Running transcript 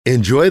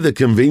Enjoy the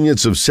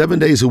convenience of 7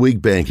 days a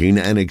week banking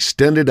and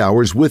extended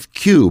hours with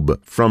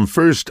Cube from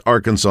First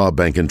Arkansas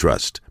Bank and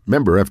Trust.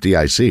 Member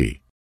FDIC.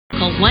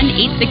 Call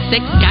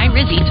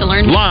 1-866-GUY-RIZZY to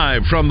learn.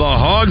 Live from the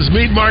Hogs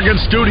Meat Market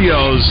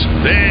Studios,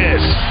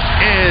 this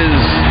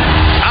is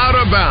Out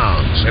of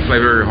Bounds. They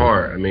play very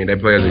hard. I mean, they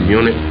play as a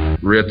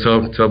unit. Real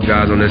tough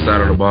guys on this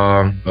side of the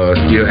ball.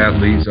 Skilled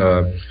athletes.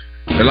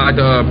 They like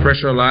to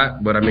pressure a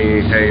lot, but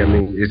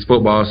it's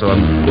football, so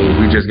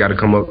we just got to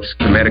come up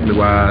schematically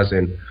wise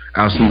and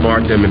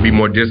outsmart them and be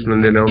more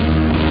disciplined than them.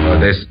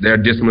 They're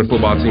a disciplined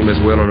football team as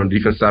well on the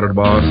defense side of the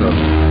ball. So,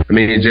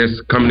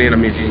 just coming in,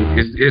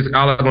 it's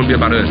all going to be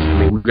about us.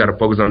 We've got to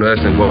focus on us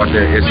and go out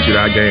there and execute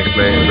our game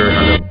plan at a very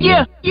high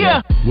level.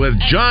 Yeah. With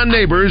John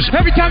Neighbors.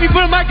 Every time you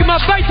put a mic in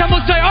my face, I'm going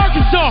to say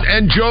Arkansas.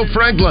 And Joe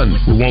Franklin.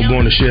 We won't go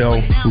in the shell.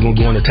 We're going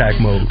to go in attack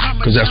mode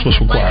because that's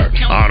what's required.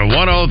 On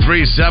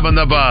 103.7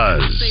 The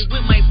Buzz.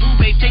 With my boo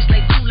babe, tastes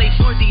like Kool-Aid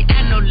for the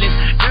analyst.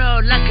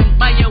 Girl, I can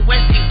buy your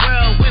Westie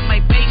world with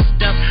my base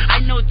stuff. I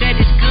know that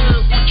it's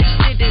good. Won't you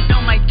sit it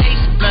on my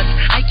taste buds?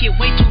 I get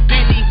way too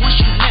petty once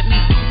you let me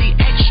do the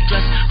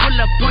extras. Pull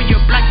up on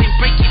your block and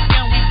break it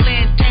down. We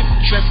playing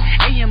Tetris.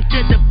 AM to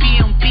the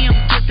PM, PM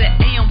to the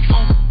AM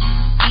phone.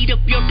 Eat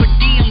up your per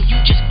diem. You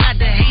just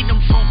gotta hate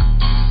them phone.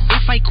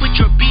 If I quit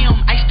your BM,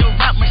 I still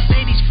rock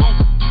Mercedes phone.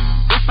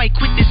 If I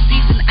quit this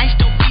season, I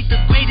still be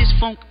the greatest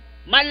phone.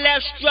 My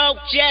left stroke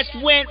just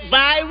went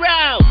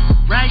viral.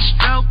 Right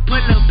stroke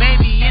put a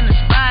baby in a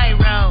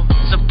spiral.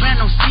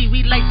 Soprano C,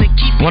 we like to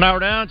keep 1 hour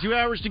down, 2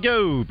 hours to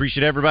go.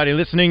 Appreciate everybody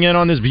listening in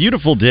on this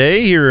beautiful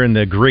day here in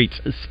the great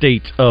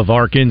state of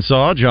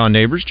Arkansas. John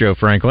Neighbors, Joe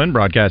Franklin,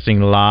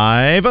 broadcasting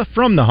live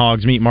from the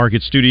Hogs Meat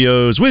Market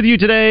Studios with you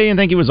today. And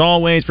thank you as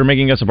always for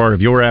making us a part of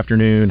your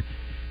afternoon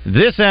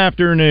this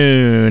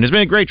afternoon. It's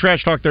been a great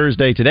Trash Talk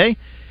Thursday today.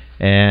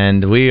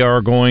 And we are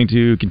going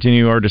to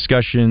continue our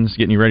discussions,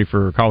 getting you ready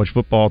for college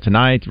football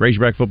tonight.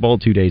 Razorback football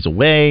 2 days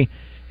away.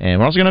 And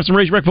we're also going to have some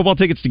Razorback football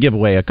tickets to give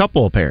away, a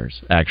couple of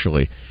pairs,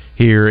 actually,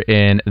 here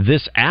in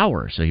this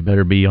hour. So you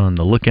better be on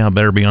the lookout,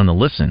 better be on the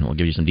listen. We'll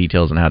give you some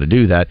details on how to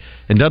do that.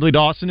 And Dudley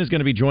Dawson is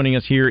going to be joining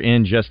us here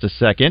in just a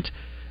second,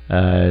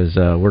 as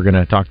we're going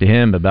to talk to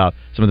him about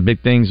some of the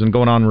big things and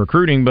going on in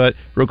recruiting. But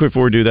real quick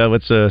before we do that,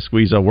 let's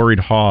squeeze a Worried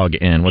Hog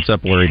in. What's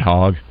up, Worried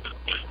Hog?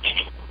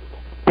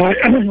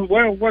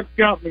 Well, what's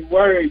got me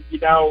worried,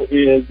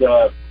 is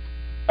the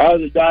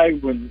other day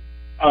when,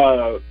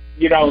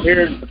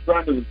 here in the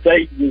front of the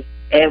stages,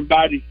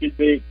 everybody should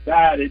be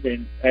excited,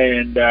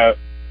 and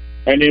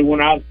then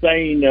when I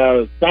seen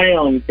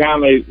Sam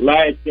kind of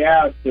lash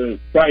out to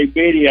Trey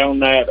Biddy on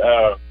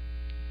that,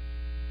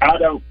 I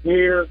don't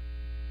care.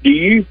 Do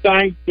you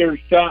think there's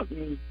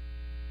something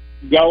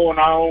going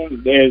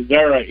on? Is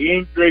there an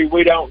injury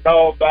we don't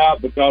know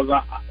about? Because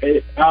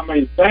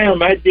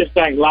Sam, I just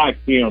ain't like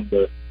him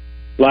to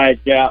lash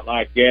out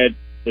like that.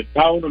 The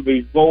tone of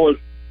his voice,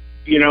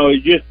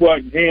 it just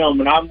wasn't him,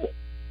 and I'm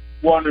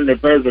wondering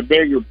if there's a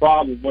bigger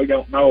problem we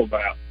don't know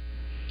about.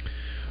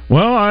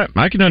 Well,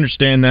 I can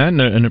understand that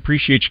and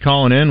appreciate you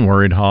calling in,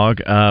 Worried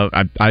Hog.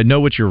 I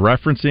know what you're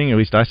referencing. At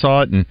least I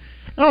saw it, and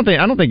I don't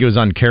think it was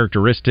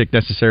uncharacteristic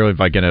necessarily,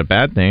 like in a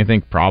bad thing. I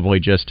think probably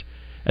just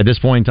at this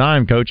point in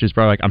time, Coach is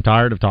probably like, I'm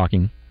tired of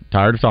talking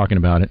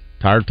about it,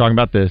 tired of talking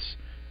about this.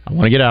 I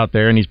want to get out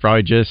there, and he's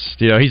probably just,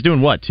 he's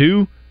doing what,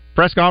 2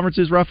 press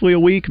conferences roughly a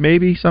week,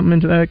 maybe something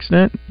to that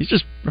extent.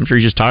 I'm sure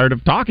he's just tired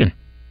of talking.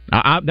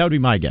 That would be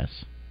my guess.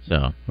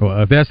 So,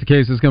 well, if that's the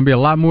case, there's going to be a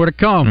lot more to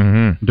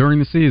come during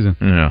the season.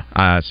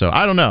 Yeah. So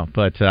I don't know,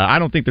 but I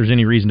don't think there's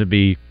any reason to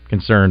be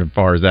concerned as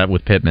far as that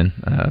with Pittman.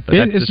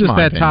 It's just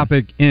that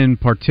topic in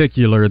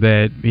particular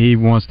that he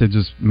wants to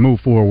just move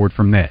forward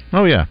from that.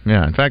 Oh, yeah.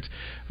 In fact,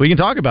 we can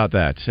talk about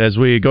that as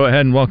we go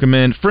ahead and welcome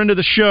in friend of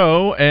the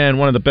show and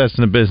one of the best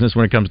in the business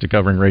when it comes to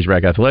covering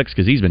Razorback athletics,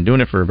 because he's been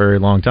doing it for a very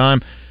long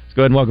time. Let's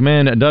go ahead and welcome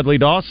in Dudley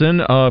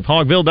Dawson of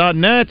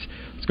Hogville.net.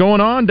 What's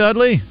going on,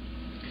 Dudley?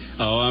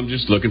 Oh, I'm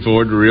just looking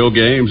forward to real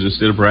games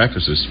instead of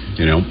practices,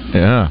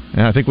 Yeah,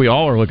 I think we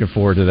all are looking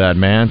forward to that,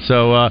 man.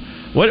 So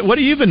what have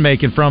you been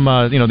making from,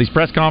 these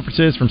press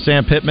conferences from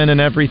Sam Pittman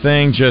and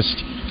everything?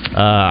 Just,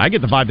 I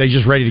get the vibe that he's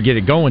just ready to get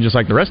it going just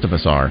like the rest of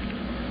us are.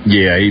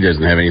 Yeah, he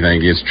doesn't have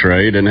anything against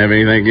Trey. Doesn't have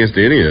anything against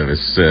any of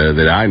us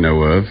that I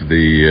know of.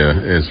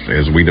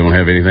 As we don't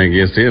have anything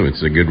against him.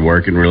 It's a good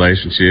working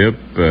relationship.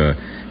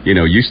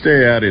 You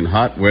stay out in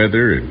hot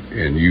weather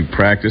and you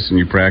practice and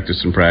you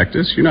practice and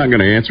practice. You're not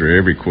going to answer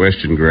every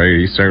question great.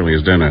 He certainly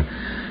has done a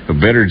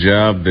better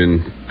job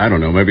than, I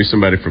don't know, maybe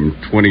somebody from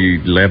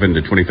 2011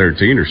 to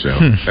 2013 or so.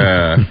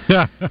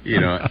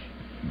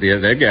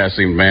 That guy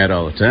seemed mad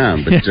all the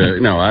time. But,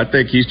 no, I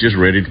think he's just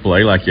ready to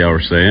play like y'all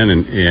were saying.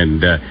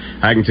 And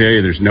I can tell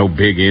you there's no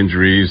big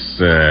injuries.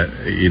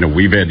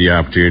 We've had the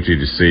opportunity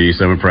to see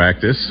some in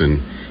practice. And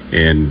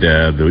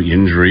the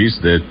injuries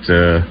that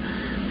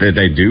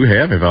they do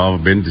have all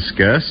been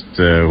discussed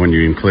when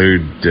you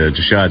include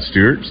Jashad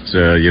Stewart,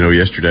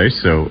 yesterday.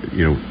 So,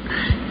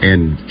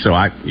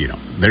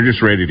 they're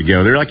just ready to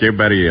go. They're like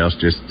everybody else,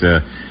 just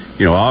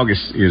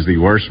August is the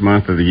worst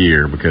month of the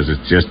year because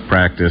it's just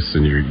practice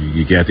and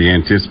you got the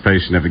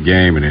anticipation of the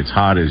game and it's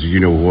hot as you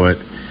know what,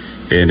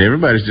 and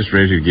everybody's just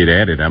ready to get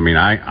at it. I mean,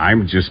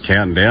 I'm just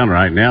counting down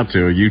right now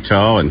till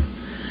Utah and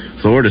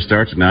Florida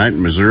start tonight,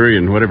 and Missouri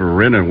and whatever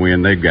Renner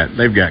win they've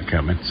got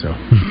coming. So.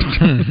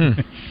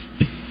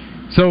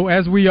 So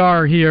as we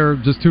are here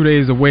just 2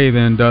 days away,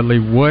 then Dudley,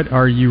 what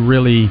are you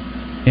really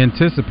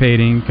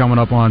anticipating coming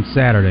up on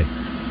Saturday?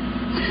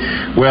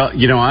 Well,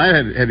 I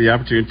had the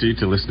opportunity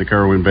to listen to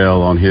Kerwin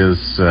Bell on his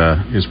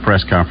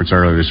press conference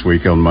earlier this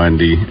week on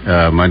Monday.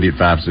 Monday at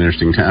 5 is an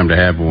interesting time to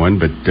have one,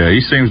 but he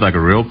seems like a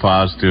real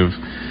positive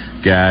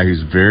guy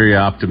who's very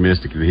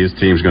optimistic that his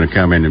team's going to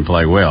come in and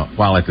play well.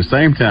 While at the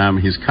same time,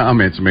 his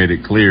comments made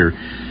it clear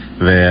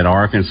that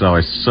Arkansas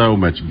is so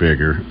much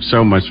bigger,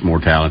 so much more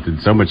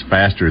talented, so much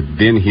faster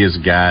than his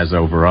guys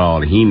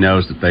overall. He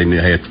knows that they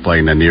have to play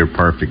in a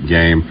near-perfect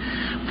game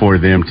for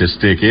them to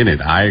stick in it.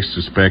 I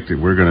suspect that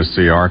we're going to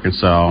see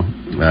Arkansas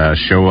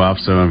show off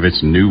some of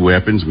its new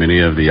weapons, many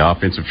of the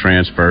offensive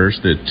transfers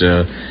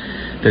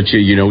that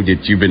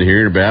you've been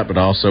hearing about, but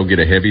also get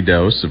a heavy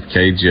dose of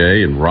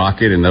KJ and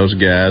Rocket and those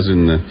guys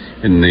in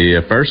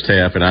the first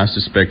half. And I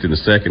suspect in the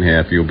second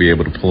half you'll be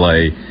able to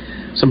play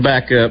some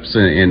backups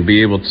and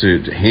be able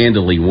to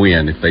handily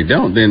win. If they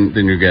don't, then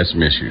you've got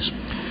some issues.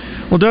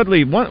 Well,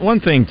 Dudley, one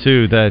thing,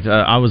 too, that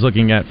I was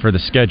looking at for the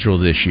schedule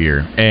this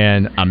year,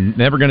 and I'm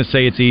never going to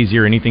say it's easy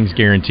or anything's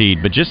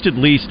guaranteed, but just at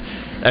least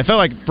I felt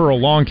like for a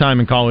long time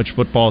in college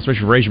football,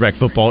 especially Razorback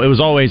football, it was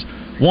always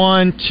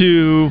 1,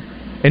 2,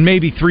 and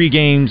maybe 3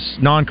 games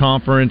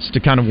non-conference to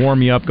kind of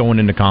warm you up going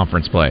into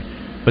conference play.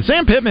 But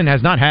Sam Pittman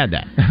has not had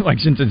that. Like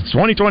since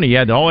 2020, you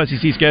had the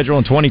All-SEC schedule.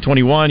 In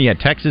 2021, you had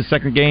Texas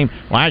second game.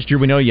 Last year,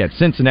 we know you had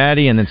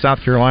Cincinnati and then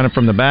South Carolina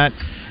from the bat.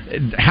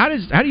 How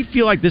do you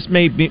feel like this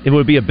it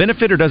would be a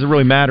benefit, or does it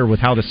really matter with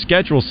how the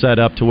schedule's set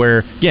up to where,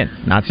 again,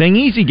 not saying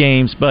easy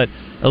games, but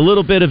a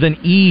little bit of an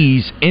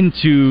ease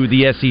into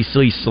the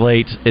SEC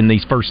slate in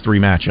these first 3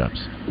 matchups?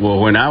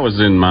 Well, when I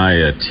was in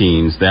my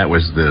teens, that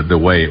was the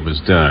way it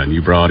was done.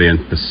 You brought in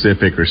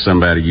Pacific or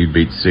somebody you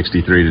beat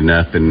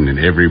 63-0, and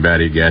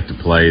everybody got to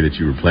play that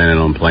you were planning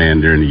on playing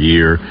during the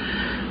year.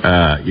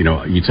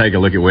 You take a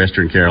look at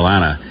Western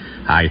Carolina.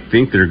 I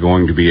think they're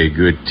going to be a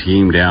good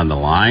team down the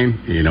line.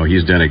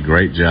 He's done a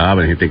great job,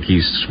 and I think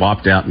he's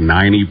swapped out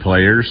 90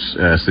 players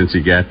since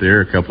he got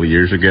there a couple of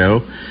years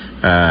ago.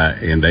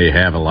 And they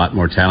have a lot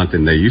more talent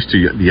than they used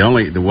to.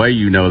 The way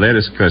you know that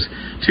is because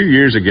 2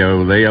 years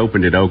ago they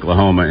opened at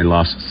Oklahoma and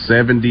lost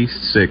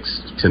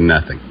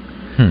 76-0.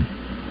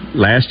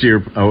 Last year,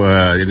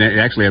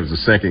 actually that was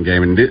the second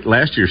game. And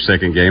last year's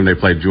second game they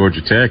played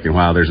Georgia Tech, and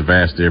while there's a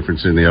vast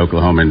difference in the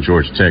Oklahoma and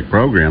Georgia Tech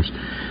programs,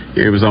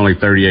 it was only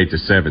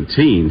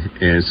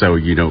 38-17. And so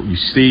you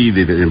see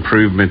the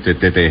improvement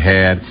that they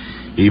had,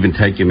 even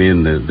taking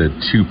in the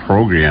 2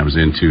 programs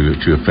into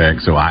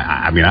effect. So,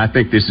 I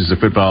think this is a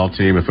football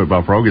team, a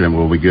football program that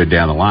will be good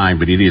down the line,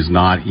 but it is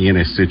not in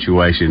a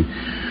situation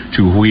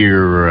to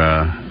where,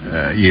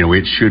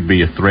 it should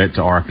be a threat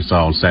to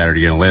Arkansas on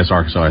Saturday unless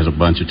Arkansas has a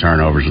bunch of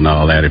turnovers and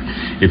all that.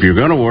 If you're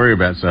going to worry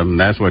about something,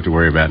 that's what to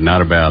worry about,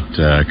 not about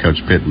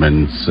Coach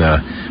Pittman's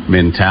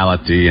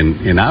mentality.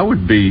 And I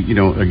would be,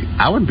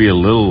 probably a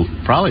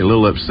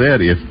little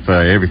upset if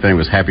everything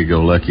was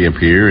happy-go-lucky up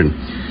here and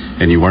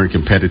you weren't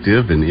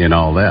competitive and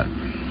all that.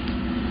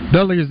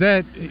 Dudley, is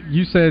that,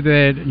 you said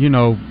that,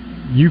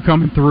 you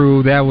coming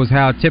through, that was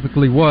how it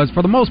typically was.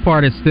 For the most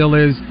part, it still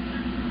is.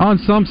 On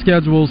some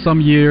schedules, some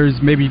years,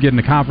 maybe you get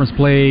into conference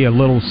play a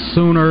little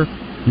sooner.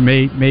 You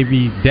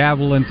maybe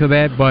dabble into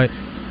that, but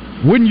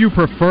wouldn't you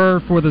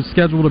prefer for the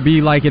schedule to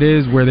be like it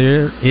is, where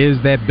there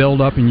is that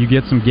build-up and you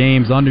get some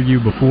games under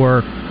you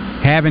before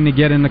having to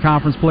get into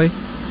conference play?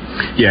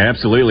 Yeah,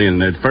 absolutely.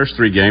 And the first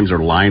 3 games are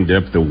lined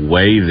up the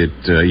way that,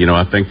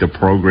 I think the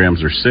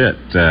programs are set.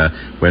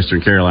 Western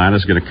Carolina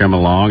is going to come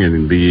along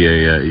and be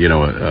a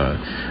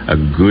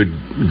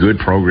good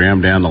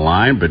program down the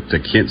line. But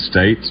Kent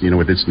State,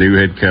 with its new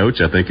head coach,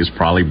 I think is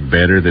probably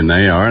better than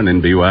they are. And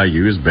then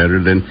BYU is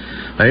better than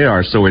they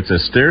are. So it's a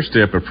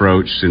stair-step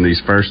approach in these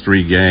first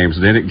 3 games.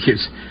 Then it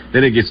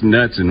gets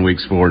nuts in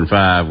weeks 4 and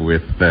 5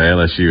 with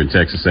LSU and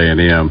Texas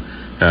A&M,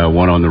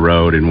 one on the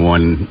road and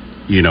one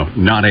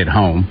not at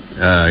home,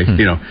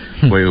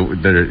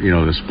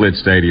 the split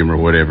stadium or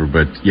whatever.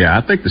 But, yeah,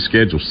 I think the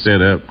schedule's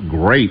set up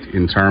great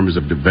in terms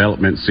of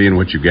development, seeing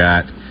what you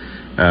got,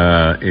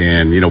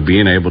 and,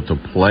 being able to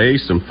play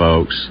some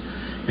folks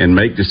and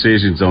make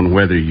decisions on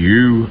whether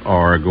you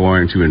are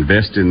going to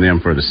invest in them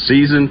for the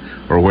season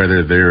or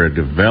whether they're a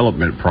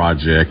development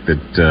project that,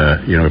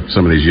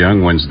 some of these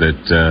young ones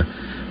that,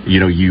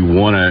 you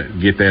want to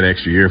get that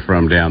extra year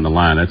from down the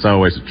line. That's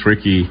always a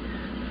tricky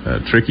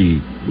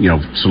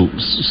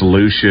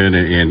solution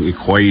and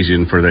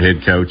equation for the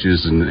head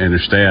coaches and their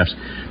staffs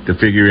to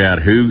figure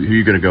out who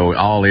you're going to go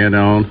all in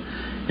on.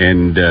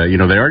 And,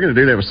 they are going to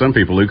do that with some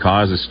people. Luke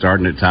Haas is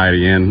starting at tight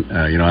end.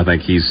 I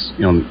think he's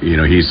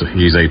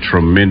a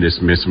tremendous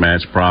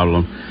mismatch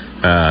problem.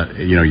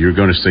 You're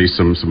going to see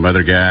some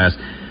other guys.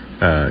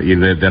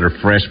 that are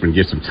freshmen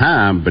get some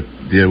time. But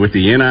with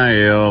the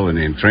NIL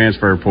and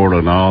transfer portal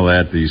and all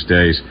that these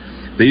days,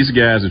 these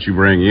guys that you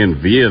bring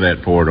in via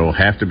that portal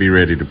have to be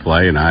ready to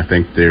play, and I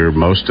think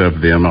most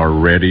of them are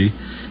ready,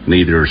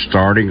 neither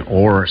starting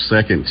or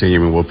second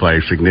team, and will play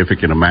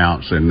significant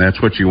amounts, and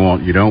that's what you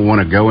want. You don't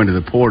want to go into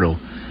the portal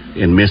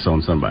and miss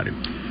on somebody.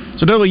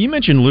 So, Dudley, you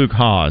mentioned Luke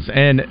Haas,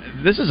 and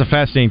this is a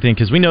fascinating thing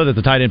because we know that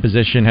the tight end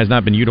position has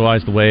not been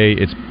utilized the way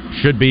it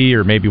should be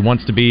or maybe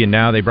wants to be, and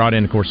now they brought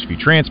in, of course, a few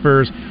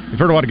transfers. We've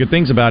heard a lot of good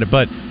things about it,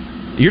 but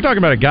you're talking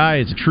about a guy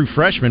as a true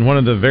freshman, one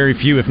of the very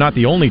few, if not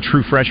the only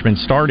true freshman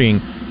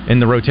starting in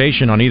the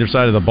rotation on either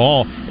side of the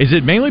ball. Is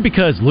it mainly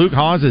because Luke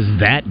Haas is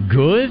that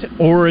good,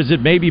 or has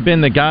it maybe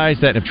been the guys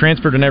that have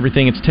transferred and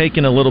everything, it's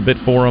taken a little bit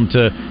for them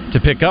to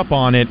pick up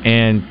on it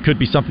and could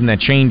be something that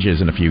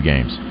changes in a few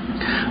games?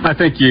 I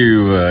think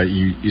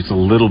it's a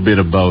little bit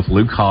of both.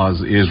 Luke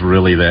Haas is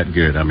really that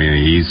good. I mean,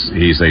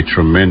 he's a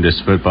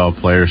tremendous football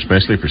player,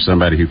 especially for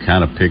somebody who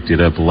kind of picked it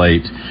up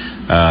late.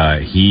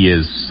 He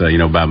is,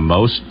 by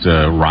most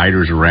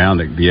writers around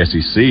the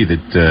SEC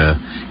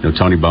that,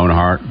 Tony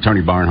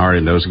Barnhart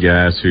and those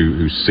guys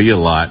who see a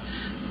lot,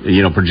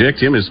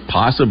 project him as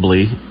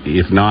possibly,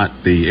 if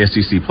not the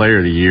SEC Player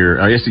of the Year,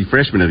 or SEC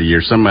Freshman of the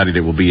Year, somebody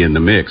that will be in the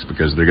mix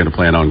because they're going to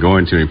plan on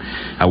going to him.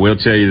 I will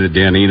tell you that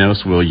Dan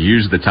Enos will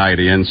use the tight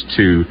ends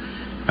to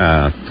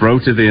throw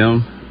to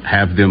them,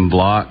 have them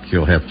block.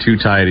 He'll have two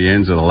tight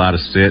ends and a lot of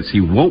sets.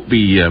 He won't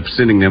be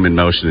sending them in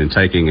motion and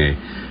taking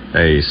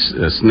a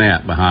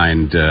snap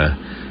behind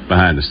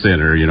the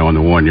center, on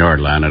the 1 yard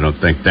line. I don't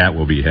think that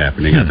will be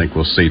happening. I think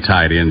we'll see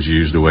tight ends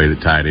used the way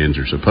that tight ends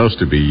are supposed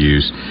to be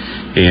used,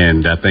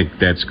 and I think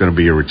that's going to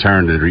be a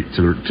return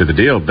to the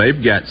deal.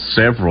 They've got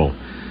several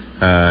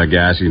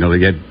guys. They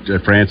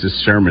got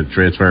Francis Sherman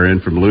transfer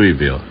in from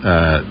Louisville,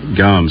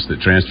 Gums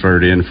that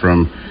transferred in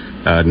from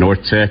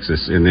North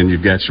Texas, and then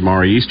you've got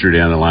Shamari Easter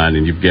down the line,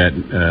 and you've got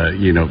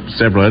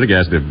several other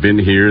guys that have been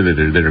here that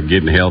are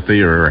getting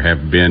healthy or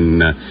have been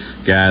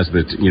guys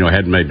that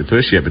hadn't made the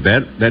push yet. But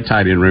that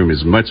tight end room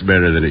is much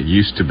better than it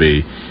used to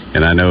be,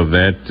 and I know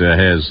that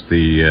has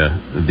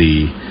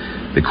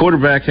the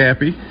quarterback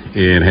happy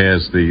and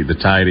has the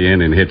tight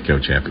end and head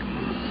coach happy.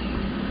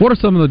 What are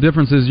some of the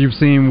differences you've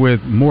seen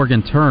with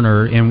Morgan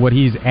Turner and what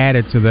he's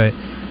added to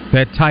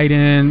that tight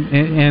end?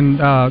 And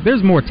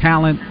there's more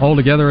talent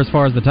altogether as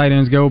far as the tight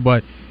ends go,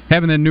 but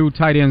having a new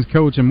tight ends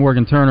coach and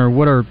Morgan Turner,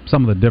 what are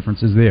some of the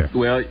differences there?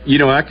 Well,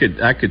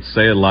 I could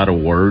say a lot of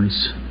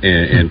words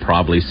and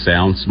probably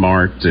sound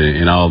smart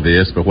in all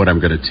this, but what I'm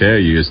going to tell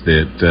you is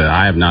that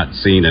I have not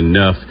seen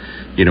enough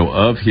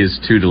of his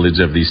tutelage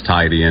of these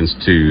tight ends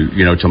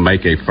to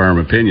make a firm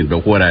opinion.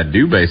 But what I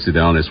do base it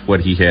on is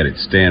what he had at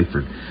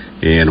Stanford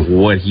and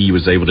what he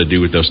was able to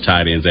do with those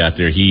tight ends out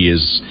there.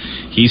 He's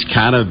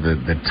kind of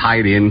the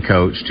tight end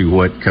coach to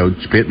what Coach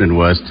Pittman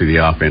was to the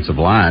offensive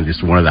line,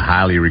 just one of the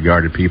highly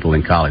regarded people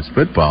in college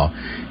football.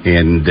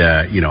 And,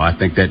 I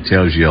think that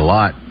tells you a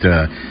lot.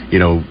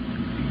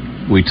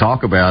 We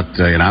talk about,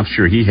 and I'm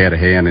sure he had a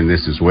hand in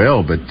this as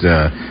well, but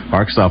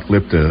Arkansas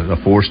flipped a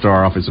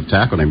four-star offensive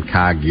tackle named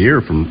Kai Greer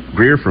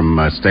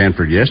from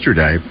Stanford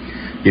yesterday,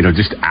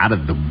 just out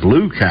of the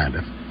blue kind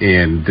of.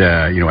 And,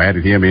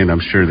 added him in. I'm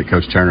sure that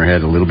Coach Turner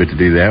had a little bit to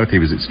do that with. He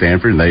was at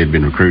Stanford, and they had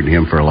been recruiting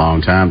him for a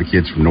long time. The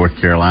kid's from North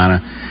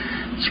Carolina.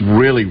 It's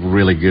really,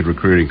 really good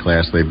recruiting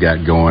class they've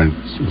got going.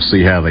 We'll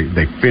see how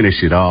they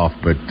finish it off,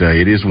 but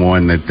it is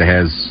one that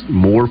has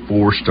more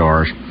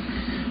four-stars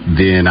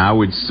than I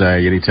would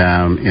say any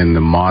time in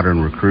the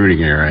modern recruiting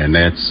era. And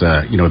that's,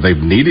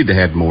 they've needed to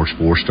have more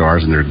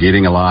four-stars, and they're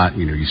getting a lot.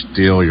 You're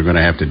going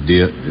to have to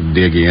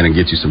dig in and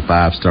get you some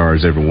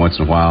five-stars every once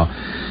in a while.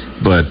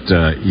 But,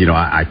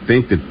 I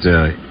think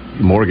that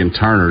Morgan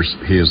Turner's,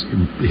 his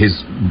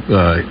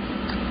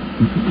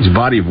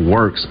body of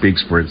work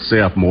speaks for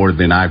itself more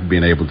than I've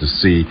been able to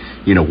see,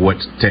 what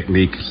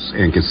techniques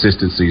and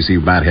consistencies he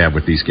might have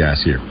with these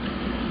guys here.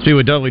 Speaking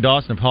with Dudley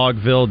Dawson of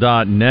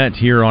Hogville.net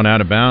here on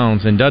Out of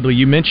Bounds. And Dudley,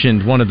 you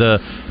mentioned one of the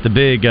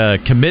big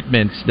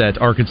commitments that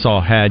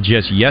Arkansas had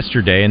just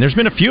yesterday, and there's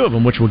been a few of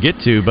them, which we'll get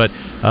to, but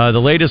the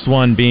latest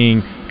one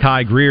being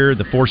Kai Greer,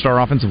 the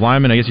four-star offensive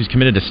lineman. I guess he's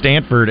committed to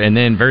Stanford and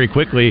then very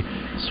quickly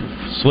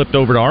slipped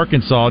over to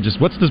Arkansas. Just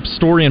what's the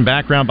story and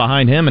background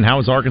behind him, and how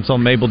was Arkansas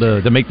able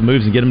to make the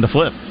moves and get him to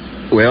flip?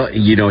 Well,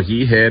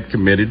 he had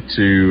committed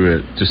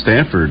to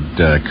Stanford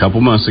a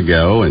couple months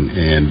ago and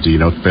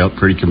felt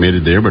pretty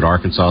committed there, but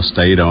Arkansas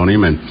stayed on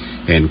him and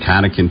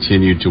kind of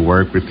continued to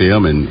work with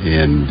him.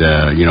 And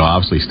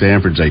obviously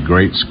Stanford's a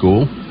great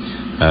school.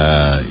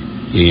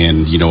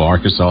 And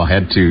Arkansas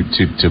had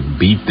to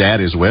beat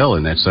that as well,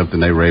 and that's something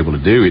they were able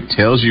to do. It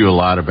tells you a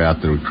lot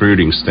about the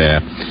recruiting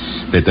staff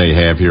that they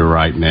have here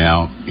right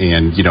now.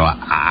 And,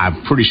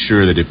 I'm pretty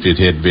sure that if it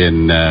had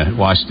been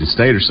Washington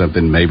State or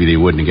something, maybe they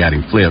wouldn't have got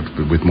him flipped.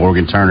 But with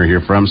Morgan Turner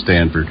here from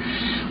Stanford,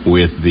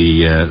 with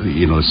the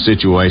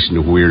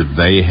situation where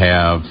they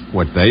have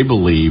what they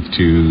believe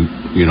to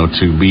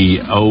be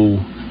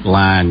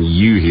line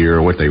U here,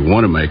 or what they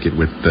want to make it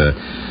with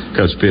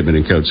Coach Pittman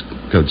and Coach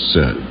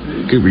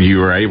Cooper. You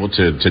were able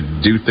to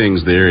do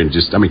things there, and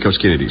Coach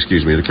Kennedy,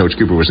 excuse me. Coach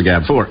Cooper was the guy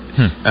before.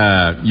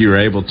 You were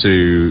able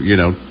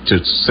to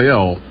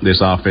sell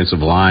this offensive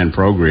line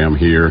program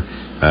here.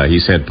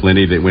 He's had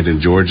plenty that went in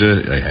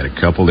Georgia. He had a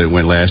couple that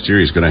went last year.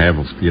 He's going to have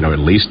at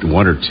least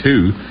one or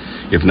two,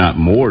 if not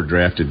more,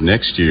 drafted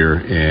next year,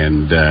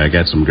 and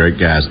got some great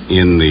guys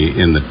in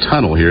the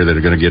tunnel here that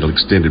are going to get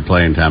extended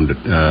playing time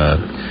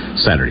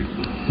Saturday.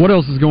 What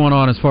else is going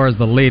on as far as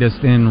the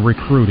latest in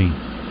recruiting?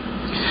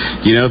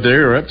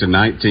 They're up to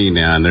 19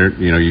 now, and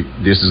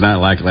this is not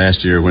like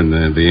last year when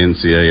the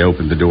NCAA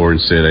opened the door and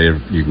said, hey,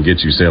 you can get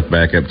yourself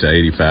back up to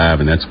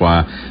 85, and that's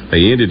why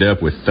they ended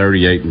up with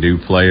 38 new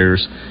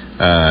players.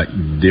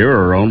 There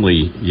are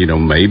only,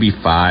 maybe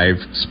 5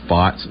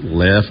 spots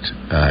left.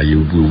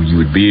 You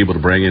would be able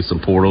to bring in some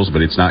portals,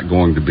 but it's not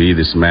going to be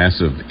this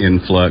massive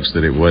influx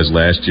that it was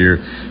last year.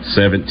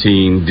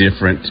 17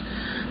 different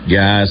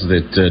guys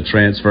that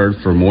transferred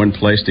from one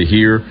place to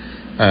here.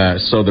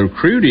 So the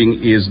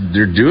recruiting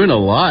they're doing a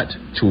lot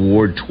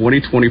toward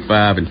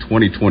 2025 and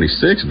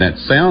 2026, and that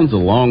sounds a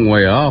long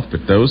way off,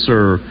 but those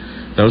are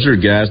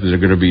guys that are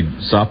going to be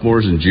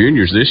sophomores and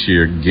juniors this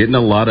year, getting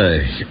a lot of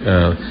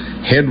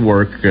head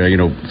work,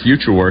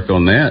 future work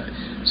on that.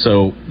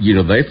 So,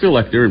 they feel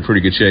like they're in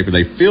pretty good shape, and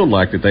they feel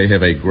like that they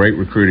have a great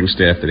recruiting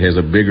staff that has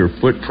a bigger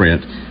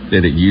footprint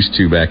than it used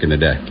to back in the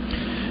day.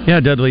 Yeah,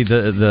 Dudley,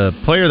 the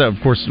player that, of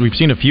course, we've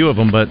seen a few of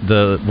them, but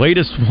the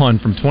latest one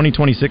from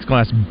 2026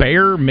 class,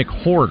 Bear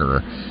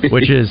McWhorter,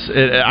 which is,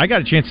 I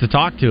got a chance to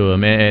talk to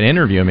him and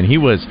interview him, and he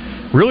was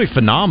really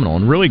phenomenal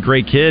and really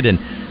great kid.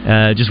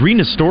 And just reading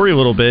his story a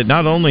little bit,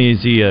 not only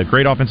is he a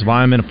great offensive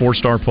lineman, a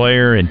 4-star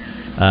player, and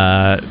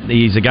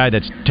he's a guy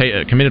that's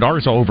committed to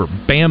Arkansas over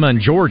Bama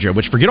and Georgia,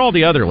 which forget all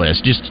the other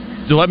lists. Just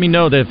to let me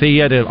know that if he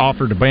had an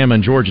offer to Bama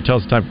and Georgia,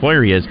 tells the type of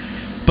player he is.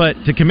 But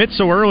to commit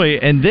so early,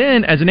 and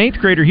then as an 8th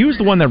grader, he was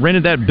the one that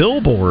rented that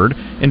billboard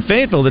in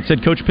Fayetteville that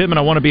said, Coach Pittman,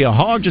 I want to be a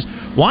Hog. Just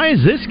why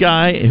is this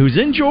guy who's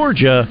in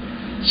Georgia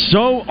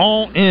so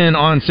all in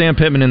on Sam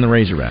Pittman and the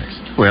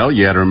Razorbacks? Well,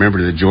 you got to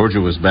remember that Georgia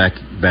was back.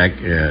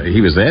 He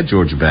was at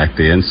Georgia back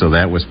then, so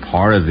that was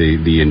part of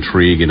the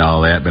intrigue and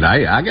all that. But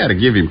I got to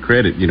give him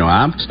credit.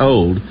 I'm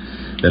told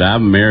that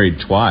I've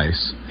married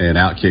twice and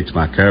outkicked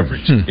my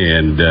coverage.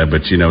 And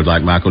but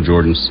like Michael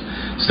Jordan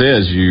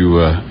says, you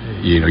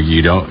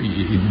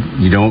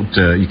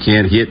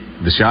can't hit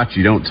the shots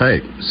you don't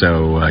take.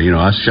 So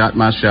I shot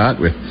my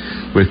shot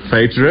with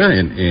Petra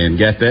and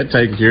got that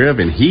taken care of.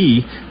 And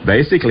he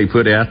basically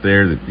put out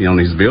there that, on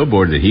his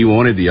billboard that he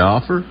wanted the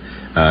offer.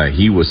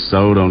 He was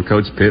sold on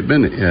Coach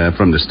Pittman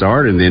from the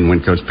start, and then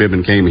when Coach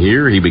Pittman came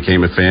here, he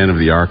became a fan of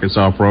the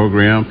Arkansas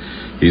program.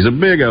 He's a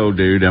big old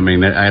dude. I mean,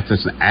 that's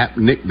an apt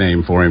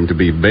nickname for him to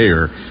be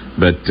Bear,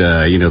 but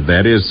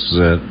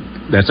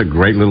that's a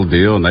great little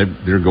deal, and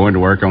they're going to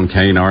work on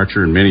Kane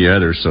Archer and many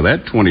others. So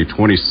that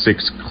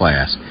 2026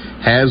 class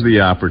has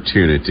the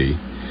opportunity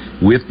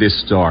with this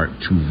start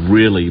to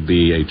really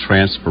be a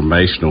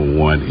transformational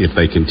one if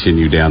they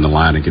continue down the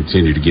line and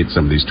continue to get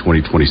some of these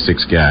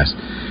 2026 guys.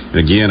 And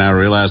again, I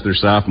realize they're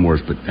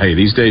sophomores, but hey,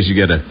 these days you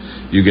gotta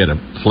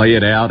play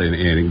it out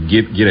and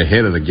get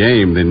ahead of the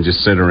game than just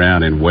sit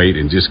around and wait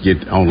and just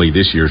get only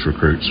this year's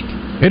recruits.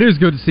 It is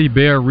good to see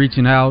Bear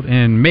reaching out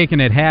and making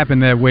it happen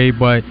that way,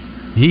 but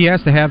he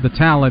has to have the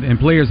talent, and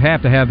players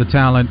have to have the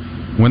talent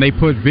when they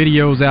put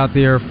videos out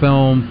there,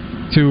 film,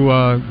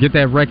 to get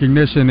that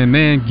recognition and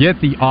then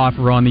get the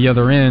offer on the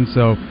other end.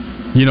 So,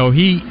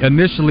 he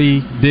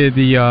initially did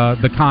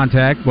the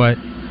contact, but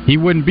he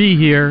wouldn't be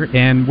here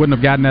and wouldn't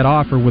have gotten that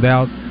offer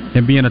without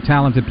him being a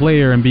talented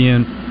player and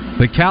being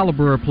the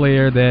caliber of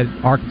player that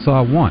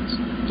Arkansas wants.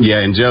 Yeah,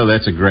 and Joe,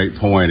 that's a great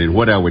point. And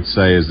what I would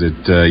say is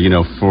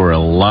that, for a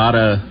lot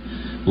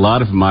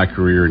of my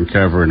career in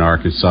covering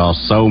Arkansas,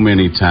 so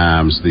many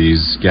times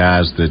these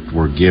guys that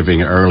were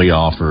giving early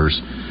offers,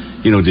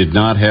 did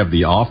not have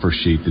the offer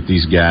sheet that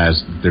these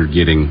guys they're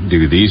getting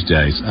do these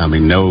days. I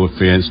mean, no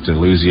offense to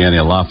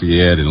Louisiana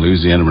Lafayette and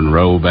Louisiana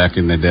Monroe back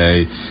in the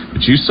day,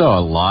 but you saw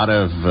a lot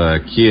of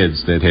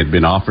kids that had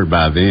been offered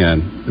by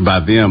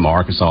them,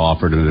 Arkansas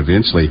offered, and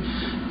eventually,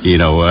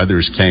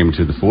 others came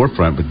to the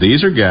forefront. But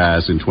these are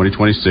guys in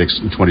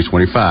 2026 and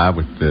 2025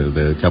 with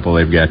the couple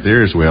they've got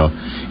there as well,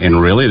 and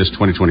really this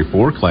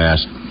 2024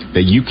 class,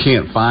 that you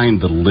can't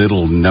find the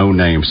little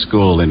no-name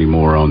school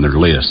anymore on their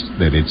list.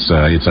 That it's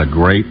a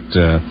great,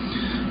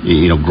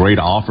 great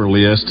offer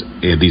list.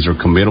 These are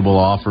committable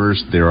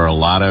offers. There are a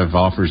lot of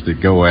offers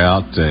that go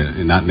out,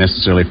 not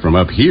necessarily from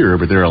up here,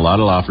 but there are a lot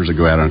of offers that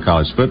go out on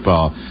college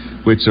football,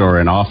 which are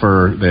an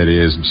offer that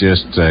is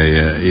just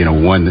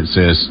one that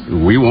says,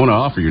 we want to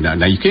offer you now.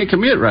 Now, you can't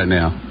commit right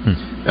now,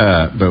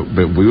 but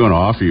we want to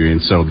offer you. And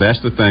so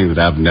that's the thing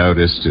that I've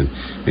noticed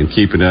and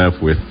keeping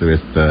up with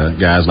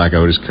guys like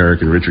Otis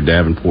Kirk and Richard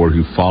Davenport,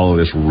 who follow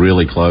this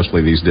really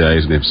closely these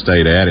days and have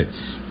stayed at it.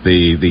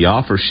 The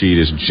offer sheet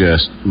is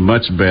just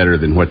much better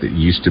than what it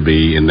used to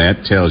be, and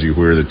that tells you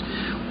where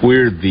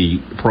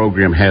the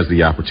program has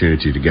the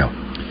opportunity to go.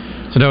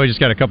 So now we just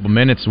got a couple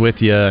minutes with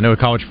you. I know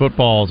college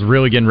football is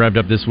really getting revved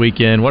up this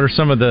weekend. What are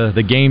some of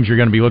the games you're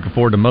going to be looking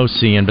forward to most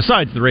seeing,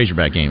 besides the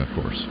Razorback game, of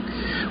course?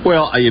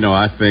 Well,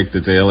 I think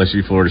that the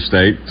LSU-Florida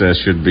State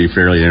should be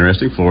fairly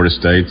interesting. Florida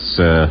State's,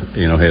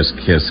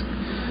 has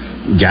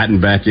gotten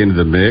back into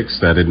the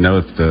mix. I didn't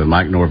know if the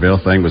Mike Norvell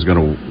thing was going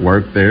to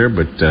work there,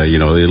 but,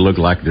 it looked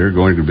like they're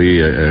going to be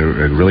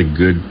a really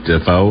good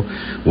foe.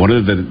 One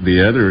of the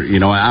other,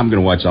 I'm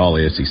going to watch all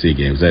the SEC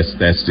games.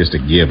 That's just a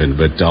given.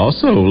 But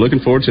also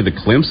looking forward to the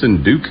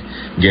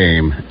Clemson-Duke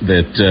game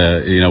that,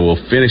 will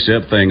finish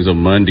up things on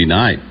Monday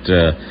night.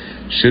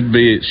 Should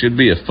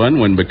be a fun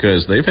one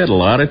because they've had a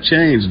lot of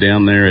change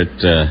down there at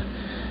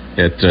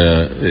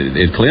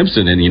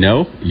Clemson, and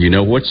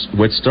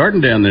what's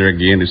starting down there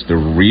again is the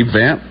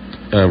revamp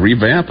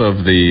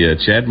of the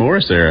Chad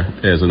Morris era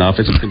as an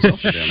offensive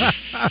consultant down there.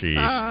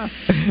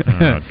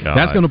 Oh, God.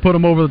 That's going to put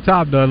him over the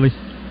top, Dudley.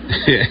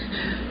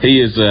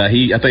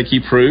 I think he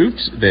proved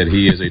that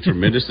he is a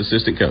tremendous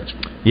assistant coach.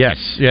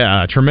 Yes,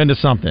 yeah,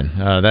 tremendous something.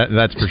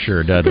 That's for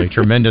sure, Dudley.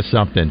 Tremendous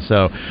something.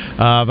 So,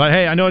 but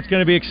hey, I know it's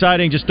going to be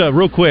exciting. Just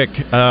real quick,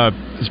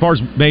 as far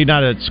as maybe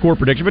not a score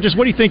prediction, but just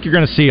what do you think you're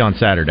going to see on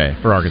Saturday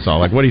for Arkansas?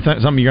 Like, what do you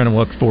think? Something you're going to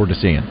look forward to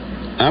seeing?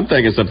 I'm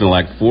thinking something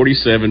like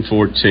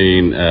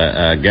 47-14.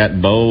 I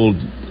got bold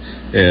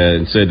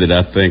and said that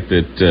I think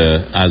that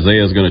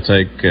Isaiah's going to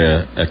take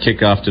a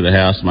kickoff to the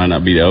house. Might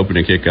not be the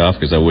opening kickoff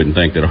because I wouldn't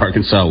think that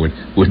Arkansas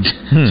would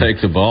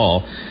take the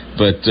ball.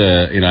 But,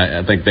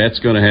 I think that's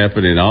going to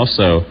happen. And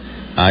also,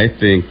 I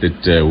think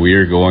that we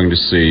are going to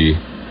see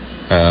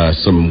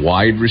some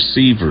wide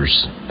receivers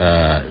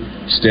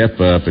step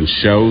up and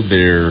show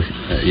their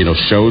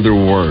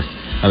worth.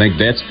 I think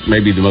that's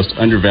maybe the most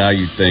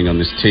undervalued thing on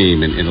this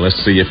team, and let's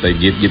see if they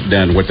get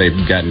done what they've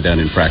gotten done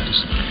in practice.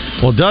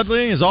 Well,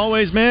 Dudley, as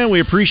always, man,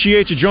 we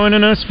appreciate you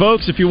joining us.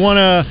 Folks, if you want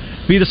to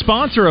be the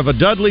sponsor of a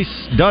Dud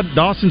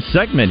Dawson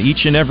segment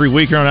each and every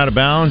week here on Out of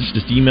Bounds,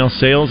 just email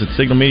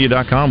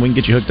sales@signalmedia.com. We can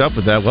get you hooked up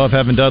with that. Love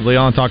having Dudley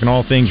on, talking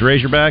all things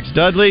Razorbacks.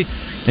 Dudley,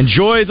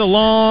 enjoy the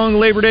long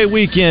Labor Day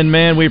weekend,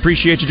 man. We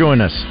appreciate you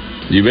joining us.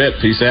 You bet.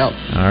 Peace out.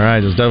 All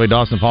right, this is Dudley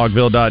Dawson of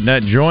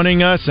Hogville.net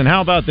joining us. And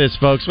how about this,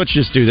 folks? Let's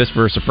just do this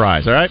for a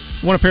surprise, all right?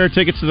 Want a pair of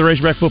tickets to the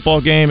Razorback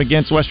football game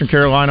against Western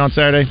Carolina on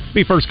Saturday?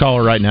 Be first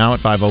caller right now at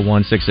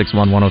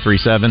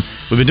 501-661-1037.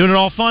 We've been doing it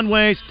all fun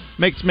ways.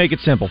 Let's make it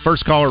simple.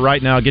 First caller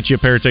right now, get you a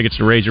pair of tickets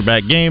to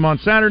Razorback game on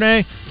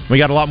Saturday. We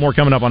got a lot more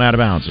coming up on Out of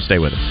Bounds, so stay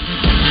with us.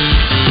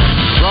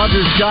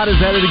 Roger Scott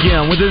is at it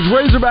again with his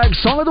Razorback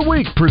Song of the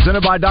Week,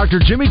 presented by Dr.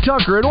 Jimmy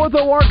Tucker at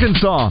Ortho,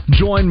 Arkansas.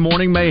 Join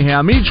Morning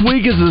Mayhem each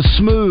week as the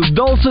smooth,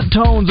 dulcet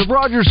tones of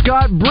Roger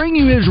Scott bring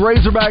you his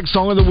Razorback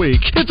Song of the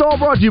Week. It's all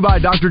brought to you by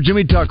Dr.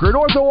 Jimmy Tucker at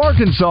Ortho,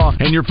 Arkansas,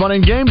 and your fun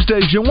and game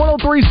station,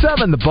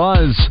 103.7 The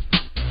Buzz.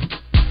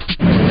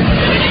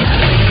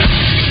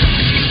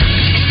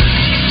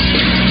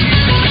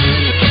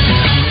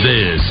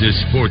 This is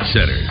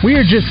SportsCenter. We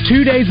are just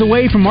 2 days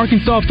away from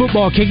Arkansas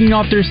football kicking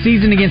off their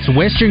season against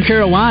Western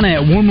Carolina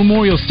at War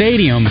Memorial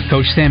Stadium.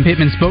 Coach Sam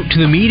Pittman spoke to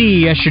the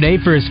media yesterday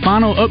for his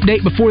final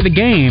update before the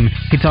game.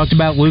 He talked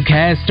about Luke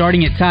Hasz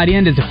starting at tight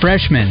end as a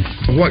freshman.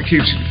 What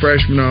keeps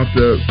freshmen off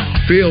the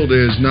field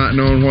is not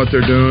knowing what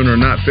they're doing or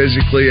not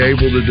physically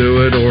able to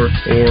do it or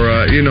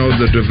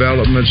the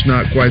development's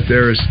not quite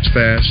there as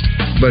fast.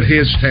 But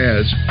his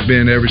has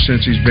been ever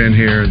since he's been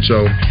here. And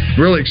so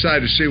really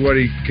excited to see what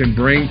he can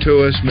bring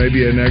to us,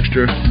 maybe an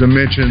extra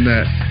dimension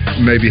that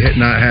maybe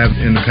not have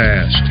in the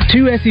past.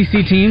 Two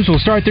SEC teams will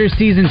start their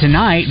season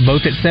tonight,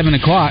 both at 7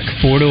 o'clock.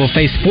 Florida will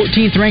face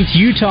 14th-ranked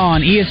Utah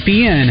on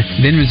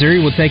ESPN. Then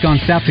Missouri will take on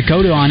South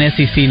Dakota on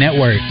SEC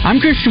Network. I'm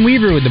Christian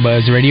Weaver with the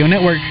Buzz Radio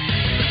Network.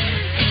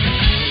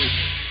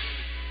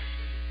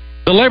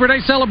 The Labor Day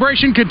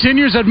celebration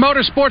continues at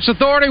Motorsports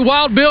Authority.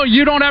 Wild Bill,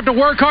 you don't have to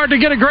work hard to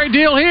get a great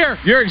deal here.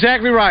 You're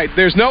exactly right.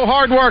 There's no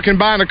hard work in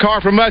buying a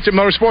car from us at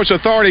Motorsports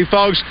Authority,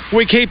 folks.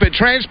 We keep it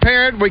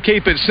transparent. We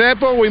keep it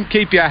simple. We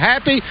keep you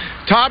happy.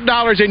 Top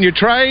dollars in your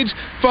trades.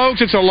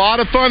 Folks, it's a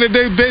lot of fun to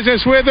do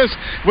business with us.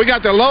 We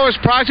got the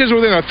lowest prices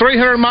within a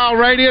 300-mile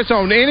radius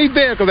on any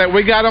vehicle that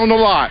we got on the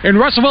lot. In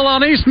Russellville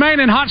on East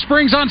Main and Hot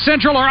Springs on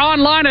Central or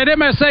online at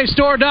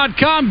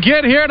MSAstore.com.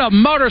 Get here to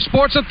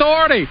Motorsports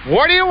Authority.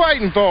 What are you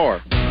waiting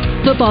for?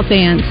 Football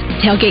fans,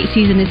 tailgate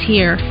season is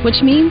here, which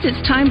means it's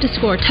time to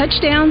score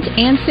touchdowns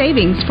and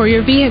savings for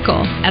your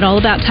vehicle. At All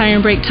About Tire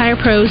and Brake Tire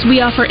Pros,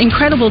 we offer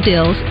incredible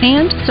deals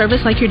and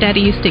service like your daddy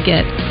used to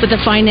get, with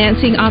the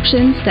financing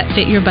options that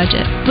fit your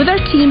budget. With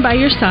our team by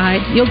your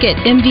side, you'll get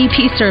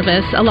MVP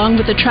service along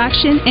with the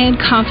traction and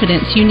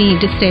confidence you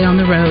need to stay on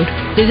the road.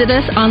 Visit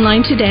us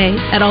online today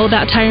at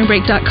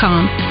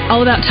allabouttireandbrake.com.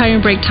 All About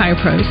Tire and Brake Tire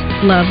Pros.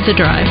 Love the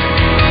drive.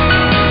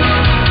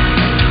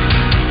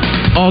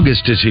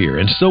 August is here,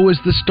 and so is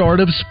the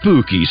start of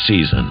spooky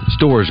season.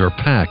 Stores are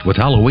packed with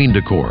Halloween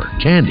decor,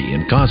 candy,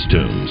 and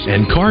costumes.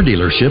 And car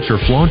dealerships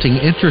are flaunting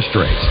interest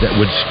rates that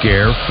would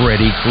scare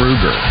Freddy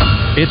Krueger.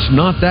 It's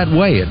not that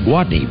way at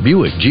Gwatney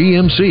Buick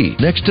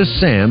GMC, next to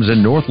Sam's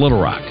in North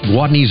Little Rock.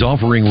 Gwatney's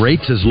offering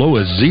rates as low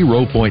as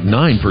 0.9%.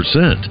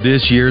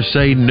 This year,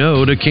 say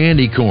no to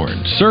candy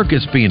corn,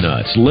 circus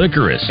peanuts,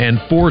 licorice, and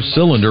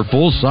 4-cylinder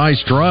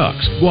full-size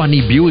trucks.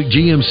 Gwatney Buick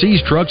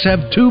GMC's trucks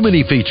have too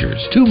many features,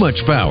 too much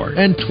power,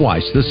 and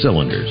twice the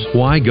cylinders.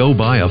 Why go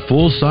buy a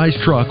full-size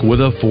truck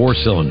with a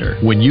 4-cylinder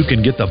when you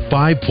can get the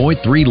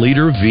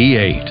 5.3-liter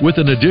V8 with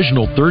an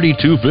additional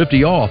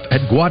 $3,250 off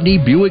at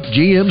Gwatney Buick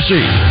GMC?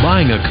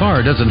 Buying a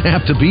car doesn't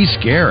have to be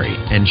scary,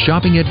 and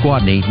shopping at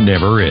Gwatney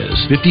never is.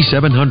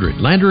 5700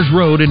 Landers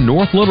Road in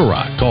North Little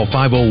Rock. Call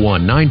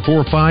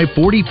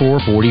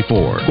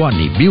 501-945-4444.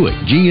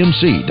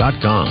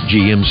 GwatneyBuickGMC.com.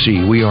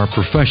 GMC, we are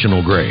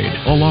professional grade.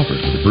 All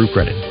offers with approved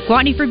credit.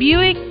 Gwatney for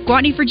Buick,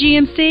 Gwatney for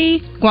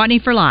GMC,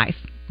 Gwatney for life.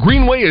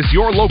 Greenway is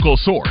your local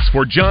source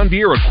for John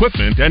Deere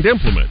equipment and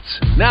implements.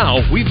 Now,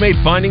 we've made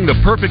finding the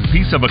perfect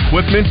piece of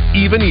equipment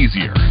even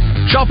easier.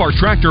 Shop our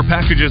tractor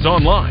packages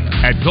online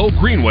at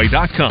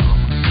GoGreenway.com.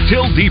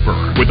 Till deeper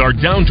with our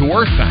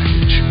down-to-earth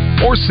package.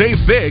 Or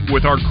save big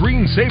with our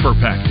Green Saver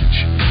package.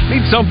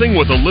 Need something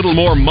with a little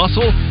more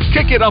muscle?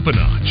 Kick it up a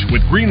notch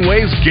with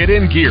Greenway's Get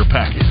In Gear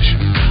package.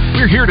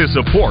 We're here to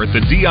support the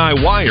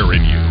DIYer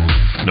in you.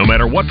 No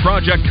matter what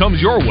project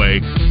comes your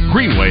way,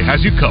 Greenway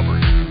has you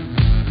covered.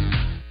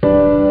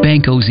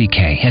 Bank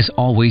OZK has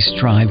always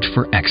strived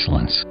for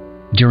excellence.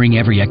 During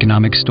every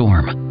economic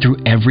storm, through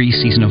every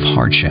season of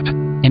hardship,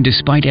 and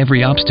despite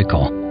every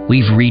obstacle,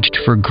 we've reached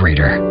for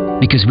greater.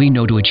 Because we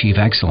know to achieve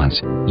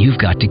excellence, you've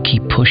got to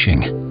keep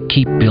pushing,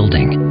 keep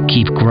building,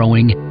 keep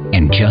growing,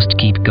 and just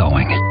keep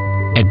going.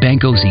 At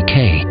Bank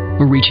OZK,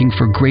 we're reaching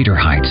for greater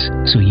heights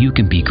so you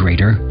can be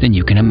greater than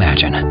you can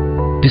imagine.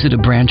 Visit a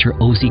branch or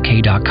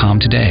OZK.com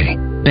today.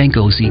 Bank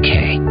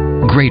OZK.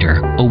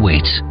 Greater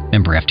awaits.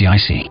 Member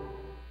FDIC.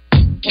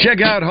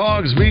 Check out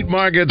Hogs Meat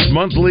Market's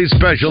monthly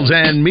specials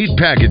and meat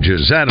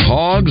packages at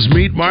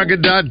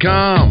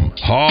hogsmeatmarket.com.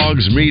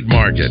 Hogs Meat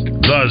Market,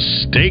 the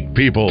steak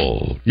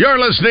people. You're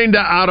listening to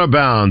Out of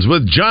Bounds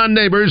with John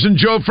Neighbors and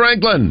Joe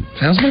Franklin.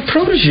 Sounds my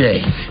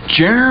protege,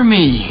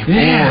 Jeremy.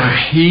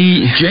 Yeah,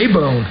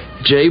 J-Bone.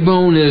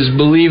 J-Bone is,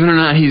 believe it or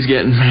not, he's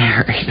getting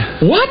married.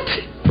 What?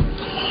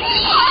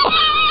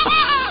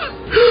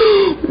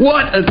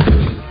 What an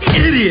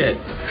idiot.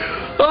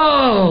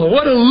 Oh,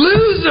 what a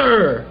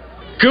loser.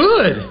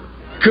 Good.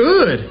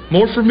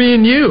 More for me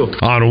and you.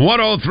 On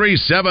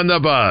 103.7 The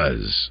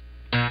Buzz.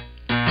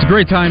 It's a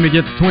great time to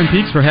get to Twin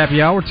Peaks for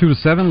happy hour 2 to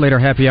 7. Later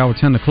happy hour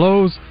 10 to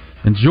close.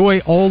 Enjoy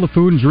all the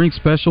food and drink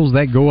specials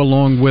that go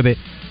along with it.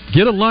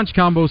 Get a lunch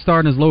combo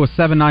starting as low as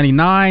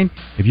 $7.99.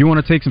 If you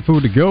want to take some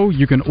food to go,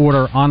 you can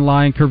order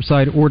online,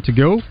 curbside, or to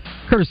go,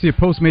 courtesy of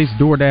Postmates,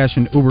 DoorDash,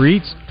 and Uber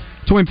Eats.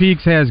 Twin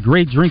Peaks has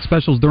great drink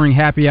specials during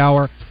happy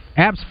hour.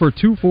 Apps for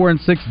 $2, $4, and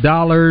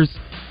 $6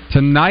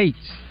 tonight.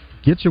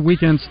 Get your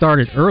weekend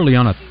started early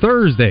on a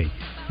Thursday.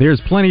 There's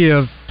plenty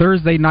of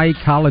Thursday night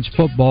college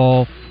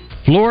football.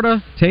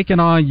 Florida taking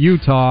on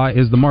Utah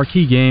is the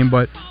marquee game,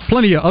 but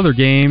plenty of other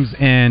games,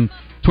 and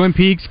Twin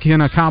Peaks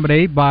can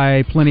accommodate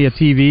by plenty of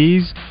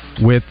TVs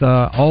with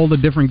all the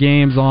different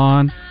games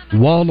on,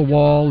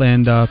 wall-to-wall,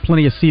 and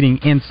plenty of seating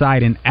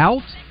inside and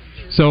out.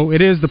 So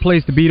it is the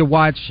place to be to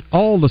watch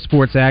all the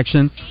sports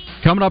action.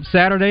 Coming up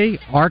Saturday,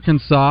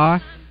 Arkansas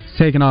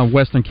taking on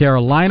Western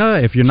Carolina.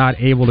 If you're not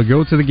able to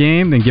go to the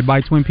game, then get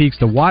by Twin Peaks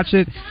to watch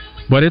it.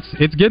 But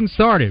it's getting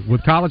started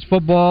with college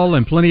football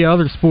and plenty of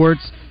other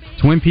sports.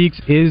 Twin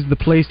Peaks is the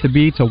place to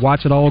be to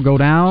watch it all go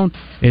down.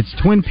 It's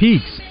Twin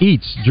Peaks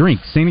Eats,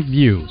 Drinks, Scenic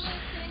Views.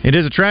 It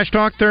is a Trash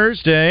Talk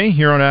Thursday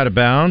here on Out of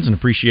Bounds, and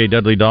appreciate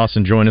Dudley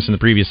Dawson joining us in the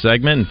previous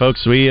segment. And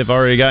folks, we have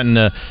already gotten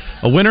a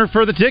winner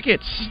for the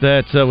tickets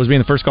that was being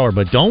the first caller.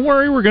 But don't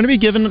worry, we're going to be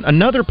giving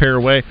another pair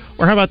away.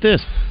 Or how about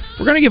this?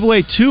 We're going to give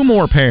away 2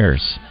 more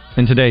pairs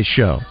in today's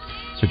show.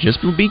 So just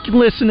be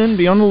listening,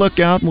 be on the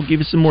lookout, and we'll give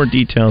you some more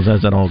details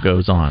as that all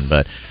goes on.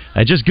 But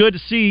just good to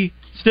see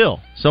still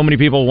so many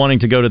people wanting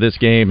to go to this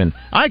game, and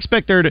I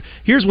expect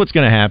here's what's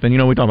going to happen. You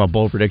know, we talk about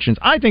bowl predictions.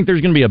 I think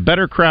there's going to be a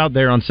better crowd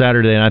there on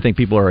Saturday than I think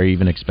people are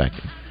even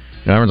expecting. You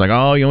know, everyone's like,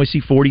 oh, you only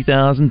see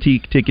 40,000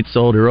 tickets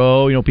sold, or,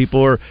 oh, you know,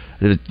 people are,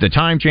 the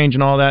time change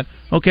and all that.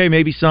 Okay,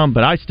 maybe some,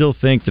 but I still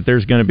think that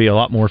there's going to be a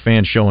lot more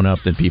fans showing up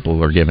than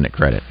people are giving it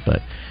credit.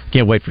 But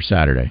can't wait for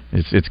Saturday.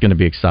 It's going to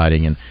be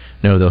exciting, and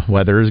the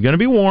weather is going to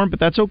be warm, but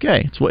that's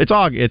okay. It's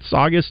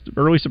August,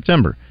 early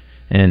September,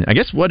 and I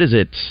guess what is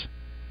it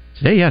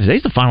today? Yeah,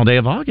 today's the final day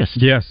of August.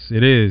 Yes,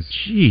 it is.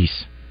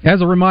 Jeez.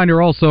 As a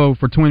reminder, also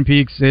for Twin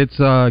Peaks, it's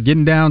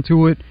getting down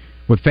to it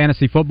with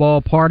fantasy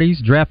football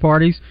parties, draft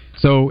parties.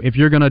 So if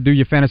you're going to do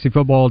your fantasy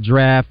football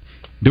draft,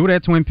 do it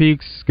at Twin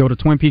Peaks. Go to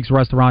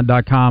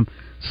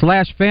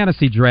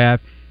twinpeaksrestaurant.com/fantasy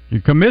draft.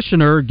 Your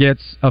commissioner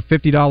gets a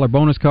 $50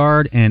 bonus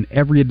card, and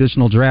every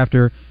additional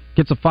drafter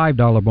gets a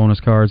 $5 bonus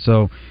card.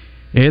 So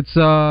It's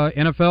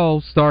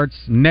NFL starts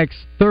next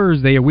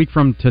Thursday, a week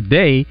from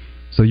today.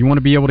 So you want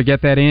to be able to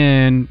get that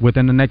in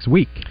within the next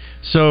week.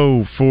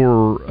 So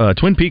for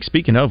Twin Peaks,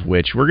 speaking of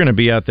which, we're going to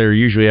be out there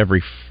usually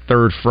every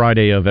third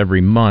Friday of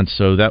every month.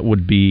 So that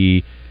would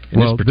be in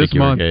this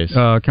particular case.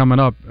 Coming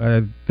up,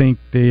 I think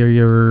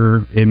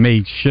it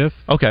may shift.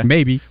 Okay,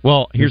 maybe.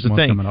 Well, here's the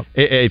thing: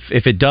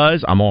 if it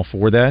does, I'm all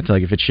for that.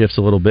 Like if it shifts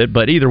a little bit,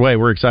 but either way,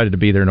 we're excited to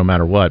be there no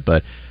matter what.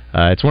 But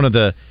it's one of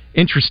the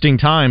interesting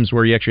times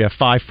where you actually have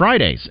 5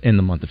 Fridays in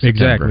the month of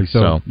September. Exactly.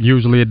 So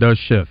usually it does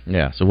shift.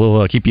 Yeah. So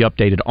we'll keep you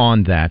updated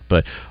on that.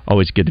 But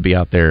always good to be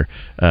out there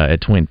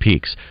at Twin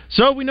Peaks.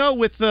 So we know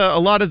with a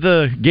lot of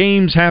the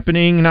games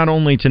happening not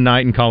only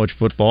tonight in college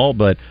football,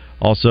 but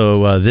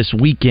also this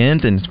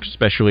weekend, and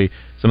especially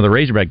some of the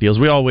Razorback deals,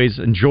 we always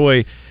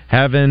enjoy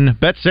having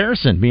Bet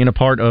Saracen being a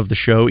part of the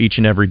show each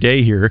and every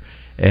day here.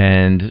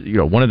 And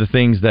one of the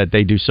things that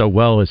they do so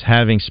well is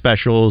having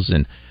specials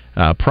and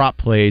prop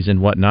plays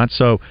and whatnot.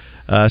 So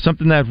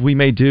something that we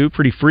may do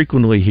pretty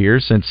frequently here,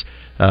 since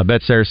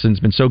Bet Saracen's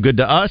been so good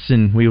to us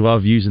and we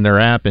love using their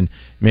app and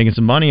making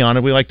some money on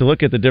it. We like to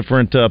look at the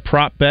different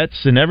prop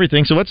bets and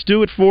everything. So let's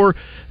do it for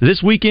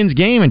this weekend's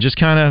game and just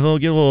kind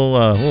of get a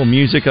little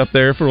music up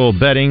there for a little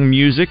betting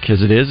music,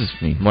 as it is.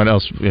 I mean, what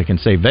else I can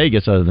say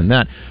Vegas other than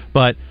that?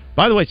 But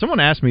by the way, someone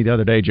asked me the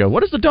other day, Joe,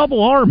 what does the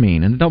double R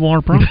mean in the double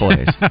R prop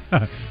plays?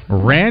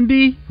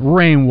 Randy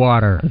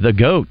Rainwater. The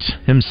GOAT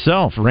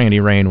himself, Randy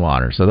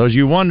Rainwater. So those of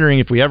you wondering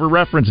if we ever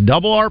reference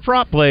double R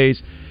prop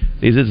plays,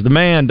 this is the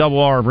man, double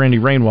R of Randy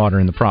Rainwater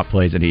in the prop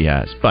plays that he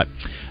has. But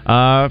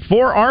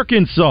for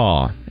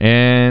Arkansas,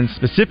 and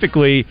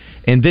specifically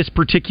in this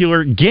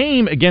particular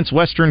game against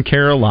Western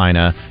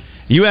Carolina,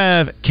 you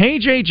have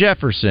KJ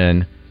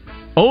Jefferson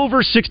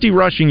over 60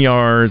 rushing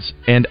yards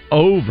and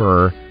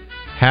over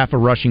half a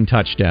rushing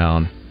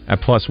touchdown at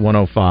plus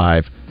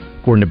 105,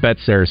 according to Bet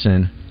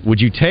Saracen.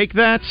 Would you take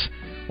that,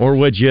 or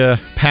would you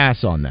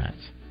pass on that?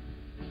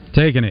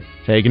 Taking it.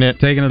 Taking it?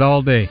 Taking it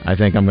all day. I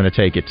think I'm going to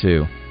take it,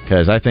 too,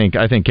 because I think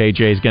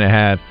KJ is going to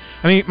have...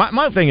 I mean,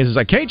 my thing is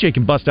like KJ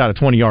can bust out a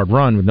 20-yard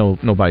run with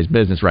nobody's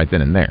business right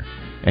then and there.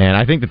 And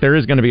I think that there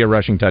is going to be a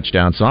rushing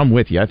touchdown, so I'm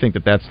with you. I think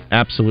that that's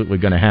absolutely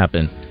going to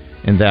happen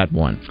in that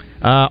one.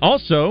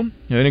 Also,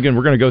 and again,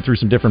 we're going to go through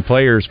some different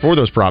players for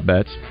those prop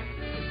bets.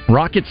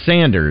 Rocket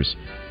Sanders,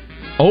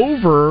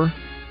 over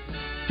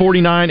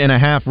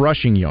 49.5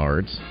 rushing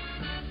yards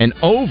and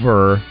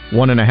over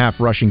 1.5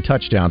 rushing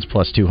touchdowns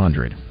plus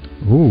 200.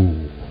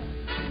 Ooh.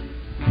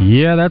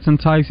 Yeah, that's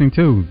enticing,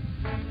 too.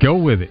 Go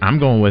with it. I'm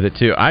going with it,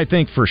 too. I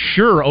think for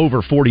sure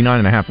over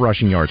 49.5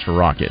 rushing yards for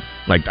Rocket.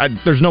 Like,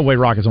 there's no way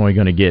Rocket's only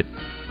going to get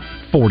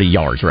 40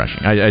 yards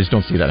rushing. I just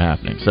don't see that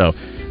happening. So,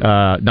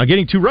 now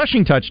getting 2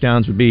 rushing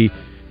touchdowns would be...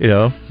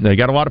 they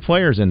got a lot of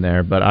players in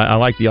there, but I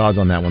like the odds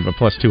on that one, but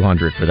plus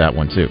 200 for that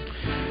one, too.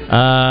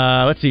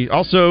 Let's see.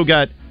 Also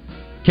got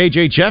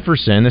KJ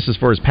Jefferson. This is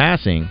for his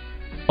passing.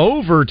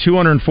 Over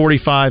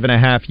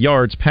 245.5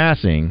 yards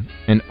passing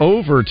and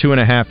over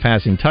 2.5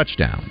 passing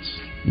touchdowns.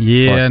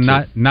 Yeah,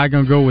 not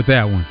going to go with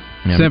that one.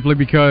 Yeah. Simply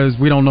because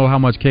we don't know how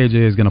much KJ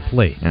is going to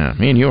play. Yeah,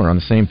 me and you are on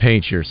the same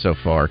page here so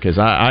far, because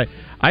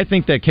I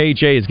think that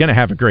KJ is going to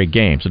have a great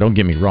game, so don't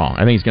get me wrong. I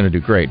think he's going to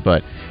do great,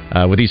 but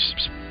with these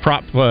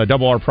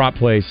double R prop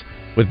plays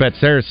with Bet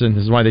Saracen,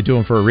 this is why they do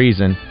them for a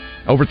reason.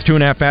 Over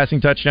 2.5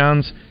 passing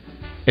touchdowns.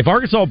 If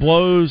Arkansas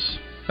blows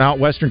out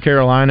Western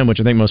Carolina, which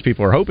I think most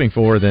people are hoping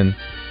for, then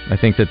I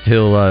think that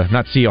he'll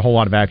not see a whole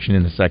lot of action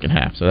in the second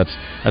half. So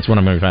that's what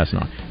I'm going to be passing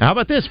on. Now, how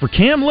about this for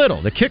Cam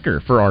Little, the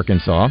kicker for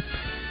Arkansas?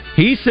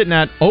 He's sitting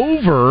at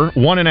over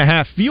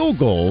 1.5 field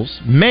goals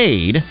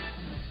made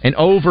and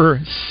over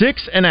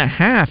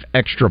 6.5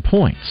 extra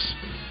points.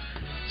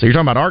 So you're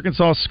talking about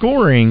Arkansas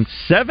scoring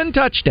 7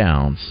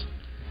 touchdowns,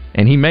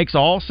 and he makes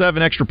all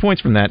 7 extra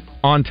points from that,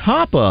 on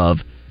top of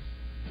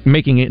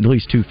making at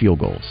least 2 field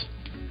goals.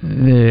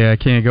 Yeah, I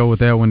can't go with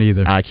that one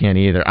either. I can't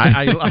either.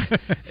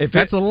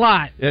 That's a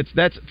lot.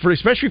 That's for,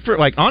 especially for,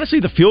 like, honestly,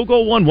 the field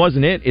goal one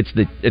wasn't it.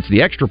 It's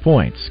the extra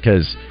points,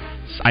 because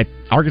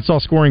Arkansas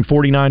scoring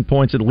 49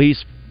 points at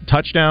least,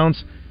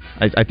 touchdowns.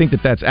 I think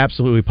that's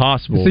absolutely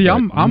possible. See,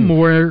 I'm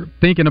more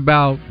thinking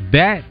about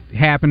that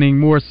happening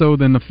more so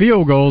than the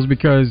field goals,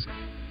 because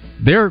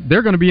they're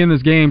going to be in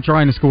this game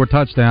trying to score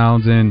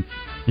touchdowns, and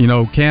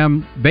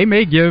Cam, they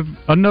may give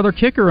another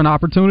kicker an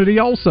opportunity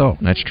also.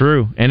 That's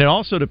true, and it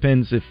also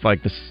depends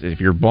if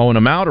you're blowing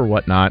them out or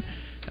whatnot.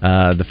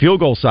 The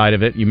field goal side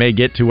of it, you may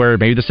get to where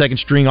maybe the second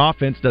string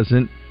offense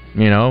doesn't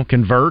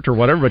convert or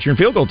whatever, but you're in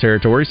field goal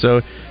territory,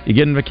 so you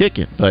get them to kick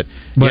it. But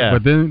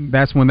then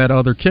that's when that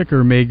other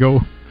kicker may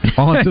go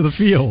onto the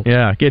field.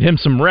 Yeah, get him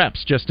some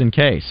reps just in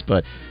case.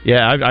 But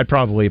yeah, I'd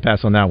probably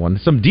pass on that one.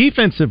 Some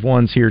defensive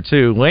ones here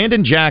too.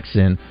 Landon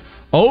Jackson,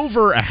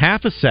 over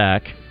 0.5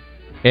 sack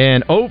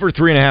and over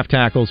 3.5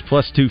 tackles,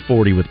 plus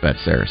 240 with Bet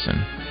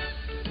Saracen.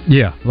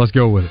 Yeah, let's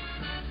go with it.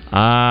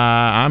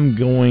 I'm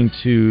going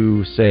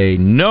to say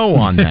no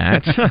on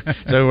that.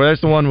 So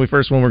that's the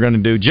first one we're going to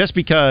do, just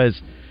because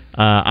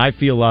I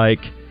feel like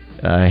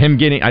him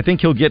getting, I think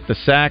he'll get the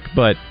sack,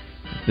 but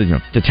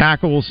the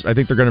tackles, I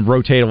think they're going to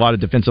rotate a lot of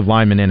defensive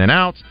linemen in and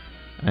out,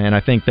 and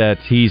I think that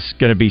he's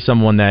going to be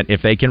someone that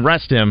if they can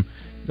rest him,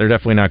 they're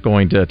definitely not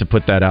going to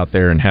put that out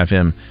there and have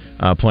him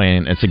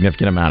playing a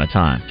significant amount of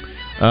time.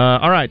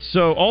 All right,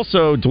 so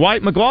also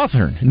Dwight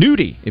McGlothern,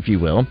 Nudie, if you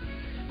will.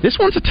 This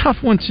one's a tough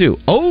one, too.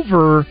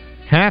 Over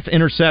half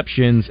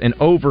interceptions and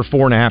over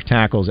 4.5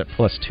 tackles at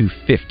plus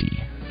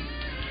 250.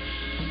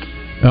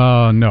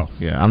 No.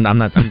 Yeah, I'm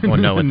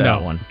going no with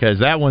that one because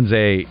that one's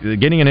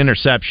getting an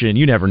interception.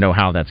 You never know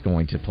how that's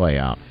going to play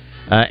out.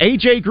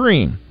 AJ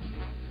Green,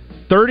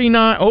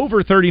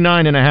 over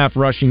 39.5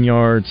 rushing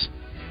yards,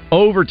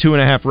 over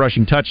 2.5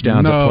 rushing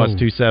touchdowns at plus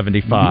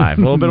 275.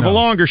 A little bit of a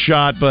longer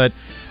shot, but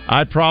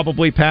I'd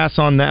probably pass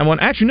on that one.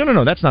 Actually,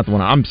 no, that's not the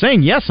one. I'm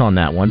saying yes on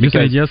that one. You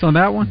said yes on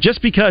that one?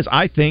 Just because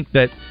I think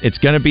that it's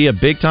going to be a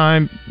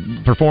big-time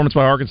performance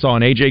by Arkansas,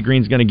 and A.J.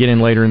 Green's going to get in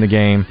later in the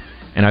game,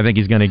 and I think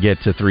he's going to get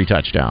to 3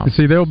 touchdowns.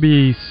 See, there'll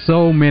be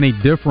so many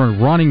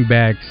different running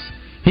backs.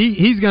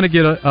 He's going to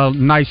get a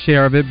nice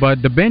share of it, but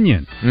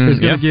DeBinion is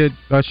going to get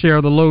a share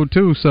of the load,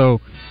 too, so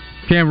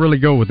can't really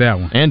go with that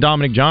one. And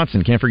Dominic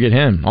Johnson, can't forget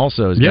him.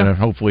 Also is going to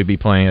hopefully be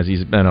playing as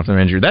he's been off the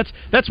injury.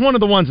 That's one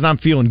of the ones that I'm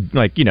feeling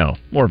like,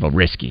 more of a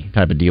risky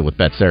type of deal with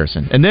Bet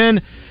Saracen. And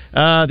then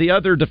the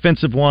other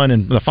defensive one,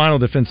 and the final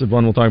defensive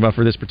one we'll talk about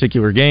for this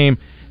particular game,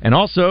 and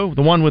also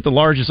the one with the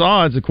largest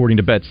odds, according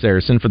to Bet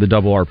Saracen, for the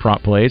double R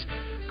prop plays,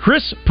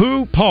 Chris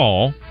Pooh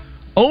Paul,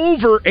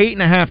 over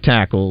 8.5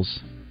 tackles,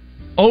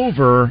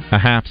 over a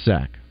half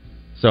sack.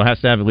 So has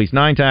to have at least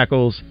 9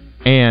 tackles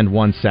and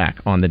 1 sack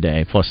on the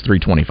day, plus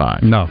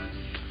 325. No.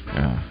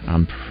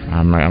 I'm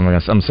going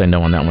to say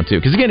no on that one, too.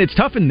 Because, again, it's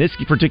tough in this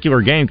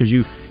particular game because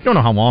you don't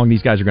know how long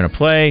these guys are going to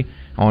play,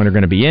 how long they're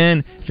going to be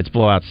in, if it's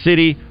blowout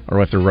city,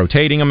 or if they're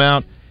rotating them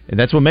out. And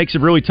that's what makes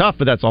it really tough,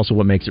 but that's also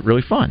what makes it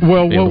really fun.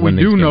 Well, what we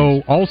do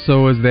know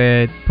also is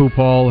that Pooh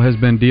Paul has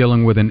been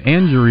dealing with an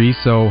injury,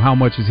 so how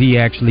much is he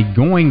actually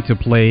going to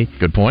play?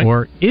 Good point.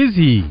 Or is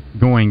he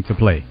going to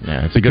play?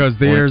 Yeah, it's because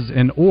there's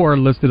an or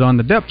listed on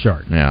the depth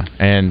chart. Yeah,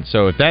 and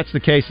so if that's the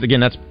case,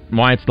 again, that's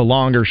why it's the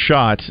longer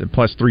shot,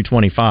 plus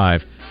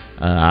 325.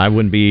 I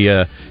wouldn't be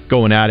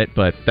going at it,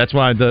 but that's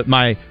why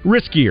my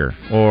riskier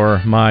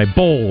or my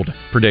bold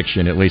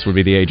prediction, at least, would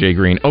be the A.J.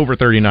 Green over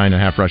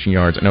 39.5 rushing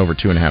yards and over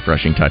 2.5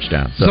 rushing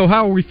touchdowns. So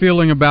how are we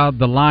feeling about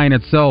the line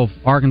itself?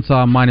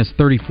 Arkansas minus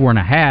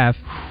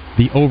 34.5,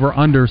 the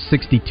over-under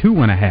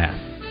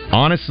 62.5.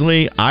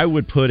 Honestly, I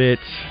would put it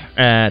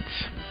at,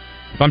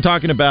 if I'm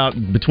talking about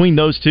between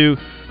those two,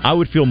 I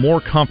would feel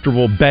more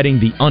comfortable betting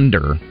the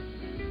under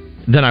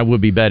than I would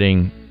be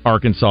betting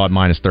Arkansas at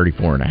minus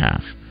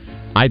 34.5.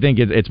 I think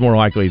it's more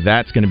likely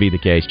that's going to be the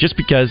case. Just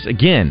because,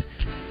 again,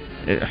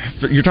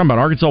 you're talking about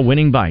Arkansas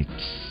winning by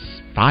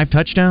 5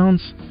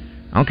 touchdowns.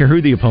 I don't care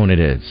who the opponent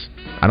is.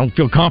 I don't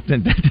feel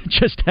confident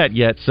just that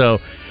yet. So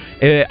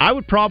I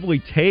would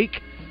probably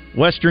take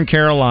Western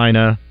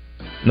Carolina,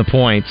 the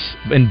points,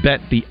 and bet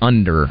the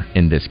under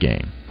in this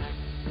game.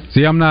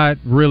 See, I'm not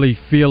really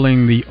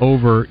feeling the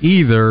over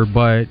either,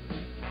 but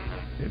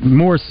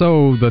more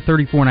so the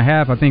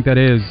 34.5, I think that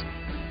is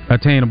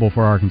attainable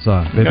for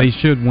Arkansas. Okay. They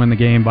should win the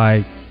game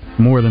by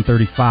more than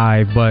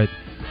 35, but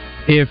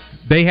if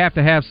they have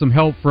to have some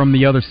help from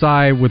the other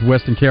side with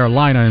Western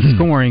Carolina in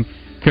scoring,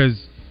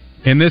 because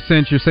in this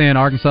sense you're saying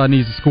Arkansas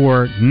needs to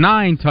score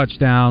 9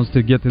 touchdowns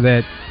to get to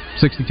that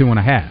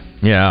 62.5.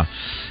 Yeah,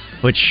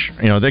 which,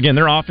 again,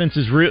 their offense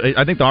is really,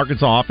 I think the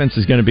Arkansas offense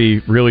is going to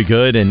be really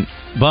good,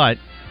 but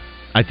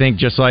I think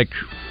just like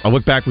I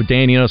look back with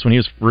Dan Enos when he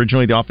was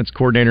originally the offense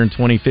coordinator in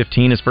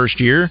 2015, his first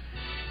year,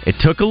 it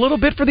took a little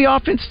bit for the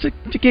offense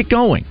to get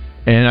going.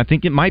 And I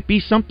think it might be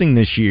something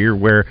this year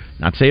where,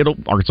 not say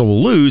Arkansas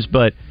will lose,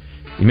 but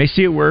you may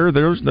see it where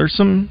there's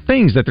some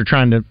things that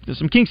there's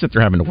some kinks that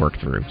they're having to work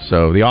through.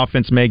 So the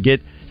offense may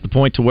get to the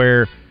point to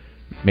where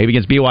maybe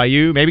against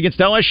BYU, maybe against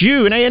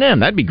LSU and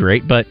A&M, that'd be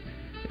great, but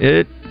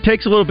it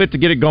takes a little bit to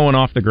get it going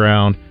off the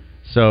ground.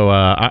 So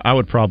I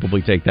would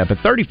probably take that. But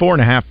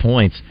 34.5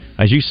 points,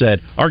 as you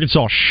said,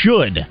 Arkansas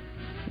should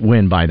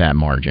win by that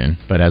margin,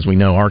 but as we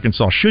know,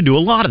 Arkansas should do a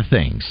lot of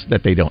things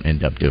that they don't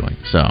end up doing.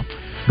 So,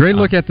 great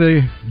look at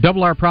the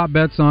double R prop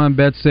bets on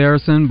Bet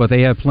Saracen, but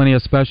they have plenty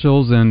of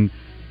specials and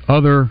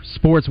other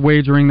sports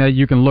wagering that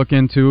you can look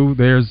into.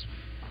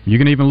 You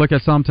can even look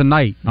at some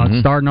tonight,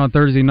 starting on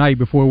Thursday night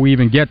before we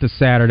even get to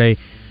Saturday.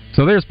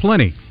 So there's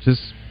plenty.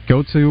 Just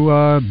go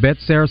to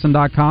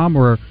BetSaracen.com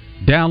or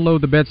download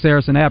the Bet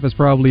Saracen app is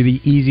probably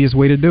the easiest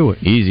way to do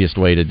it. Easiest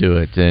way to do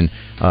it. And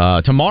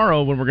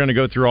tomorrow, when we're going to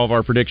go through all of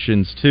our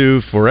predictions,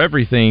 too, for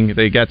everything,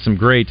 they got some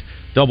great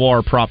double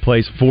R prop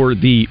plays for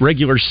the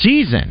regular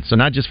season. So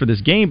not just for this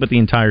game, but the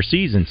entire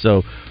season.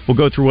 So we'll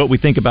go through what we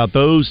think about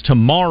those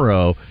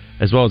tomorrow,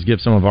 as well as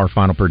give some of our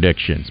final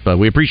predictions. But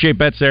we appreciate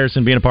Bet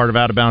Saracen being a part of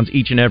Out of Bounds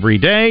each and every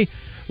day.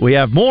 We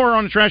have more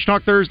on the Trash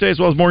Talk Thursday, as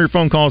well as more of your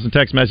phone calls and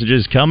text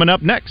messages coming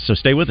up next. So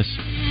stay with us.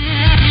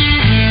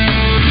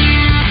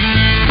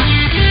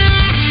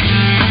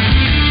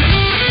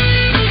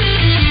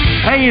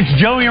 Hey, it's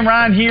Joey and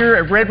Ryan here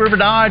at Red River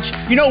Dodge.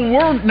 You know,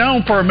 we're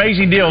known for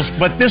amazing deals,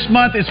 but this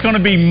month it's going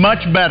to be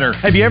much better.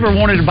 Have you ever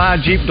wanted to buy a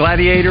Jeep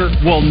Gladiator?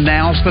 Well,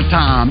 now's the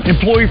time.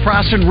 Employee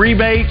pricing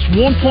rebates,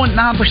 1.9%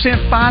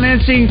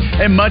 financing,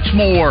 and much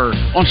more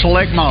on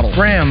select models.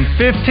 Ram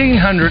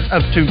 $1,500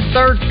 up to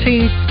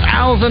 $13,000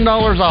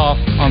 off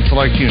on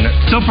select units.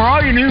 So for all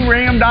your new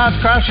Ram, Dodge,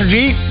 Chrysler,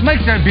 Jeep, Make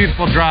that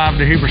beautiful drive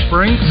to Heber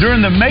Springs during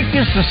the Make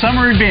This the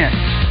Summer event.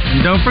 And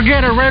don't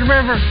forget, at Red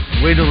River,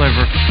 we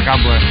deliver. God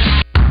bless.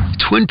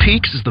 Twin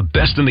Peaks is the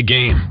best in the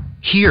game.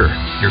 Here,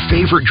 your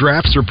favorite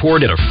drafts are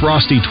poured at a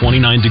frosty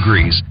 29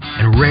 degrees,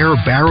 and rare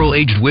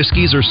barrel-aged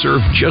whiskeys are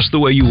served just the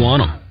way you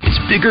want them. It's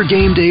bigger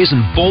game days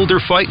and bolder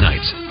fight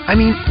nights. I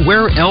mean,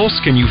 where else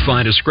can you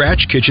find a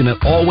scratch kitchen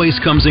that always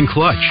comes in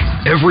clutch?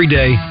 Every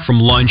day, from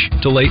lunch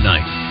to late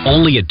night.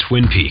 Only at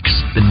Twin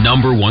Peaks, the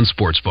 #1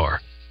 sports bar.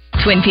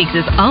 Twin Peaks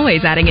is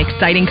always adding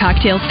exciting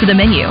cocktails to the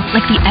menu,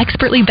 like the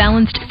expertly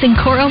balanced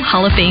Sincoro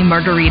Hall of Fame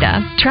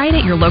Margarita. Try it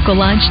at your local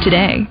lodge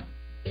today.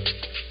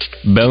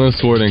 Bell and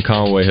Sword in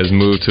Conway has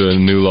moved to a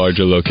new,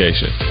 larger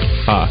location.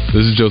 Hi,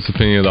 this is Joseph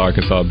Penny of the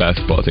Arkansas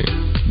basketball team.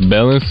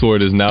 Bell and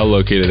Sword is now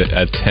located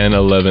at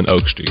 1011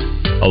 Oak Street.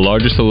 A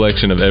larger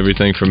selection of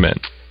everything for men.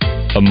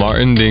 A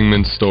Martin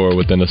Dingman store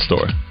within a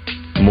store.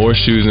 More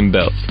shoes and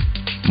belts.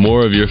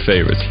 More of your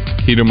favorites.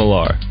 Peter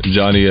Millar,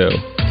 Johnny O,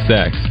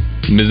 Saks,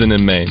 Mizzen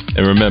and Main,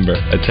 and remember,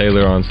 a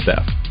tailor on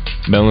staff.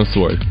 Bell and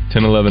Sword,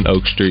 1011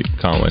 Oak Street,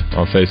 Conway,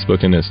 on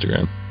Facebook and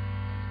Instagram.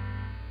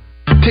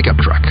 Pickup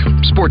truck,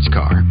 sports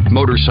car,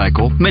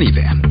 motorcycle,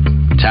 minivan,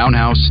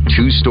 townhouse,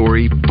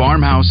 two-story,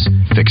 farmhouse,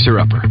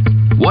 fixer-upper.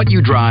 What you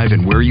drive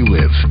and where you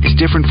live is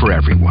different for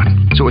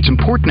everyone, so it's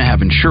important to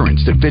have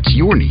insurance that fits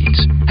your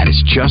needs and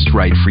is just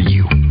right for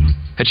you.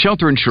 At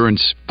Shelter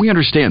Insurance, we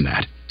understand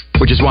that,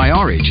 which is why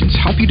our agents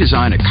help you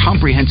design a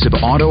comprehensive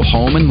auto,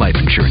 home, and life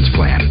insurance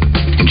plan.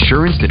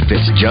 Insurance that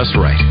fits just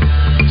right.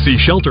 See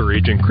Shelter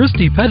Agent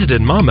Christy Pettit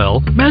in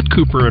Maumelle, Matt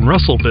Cooper in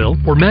Russellville,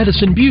 or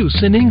Madison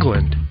Buse in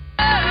England.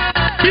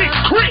 Big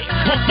Crit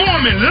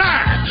performing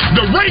live.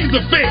 The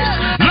Razor Fest.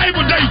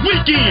 Labor Day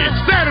weekend.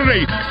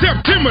 Saturday,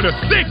 September the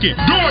 2nd.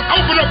 Doors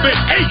open up at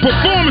 8.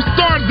 Performance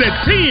starts at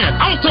 10.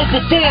 Also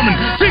performing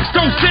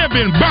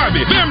 607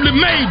 Bobby. Family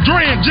Made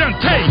Dre and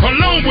Jante.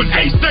 Along with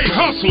A-State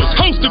Hustlers.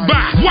 Hosted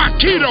by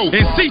Waikito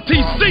and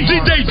CTC.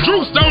 DJ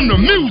Drew's on the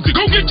music.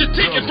 Go get your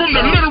tickets from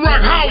the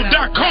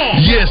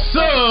LittleRockHall.com. Yes,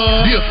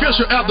 sir. The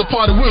official after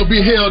party will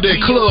be held at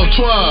Club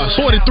Twice,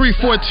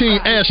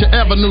 4314 Asher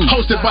Avenue.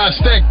 Hosted by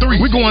Stack 3.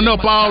 We're going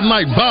up all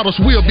night. Bottles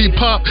will be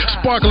popped.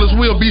 Sparklers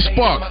will be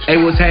sparked. Hey,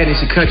 what's happening?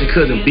 It's your country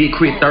cousin, Big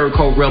Crit, third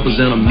coast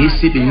representative,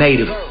 Mississippi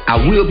native. I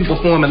will be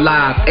performing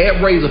live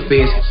at Razor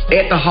Fest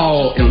at the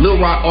Hall in Little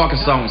Rock,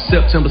 Arkansas on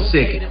September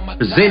 2nd.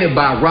 Presented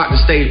by Rock the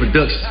Stage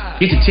Productions.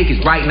 Get your tickets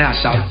right now,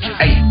 shout.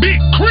 Hey.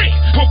 Big Crit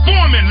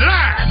performing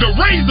live. The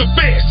Razor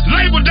Fest.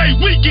 Labor Day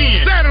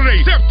weekend. Saturday,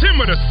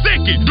 September the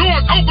 2nd.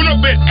 Doors open up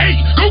at 8.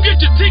 Go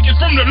get your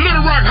tickets from the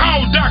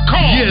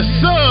LittleRockHall.com. Yes,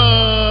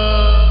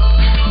 sir.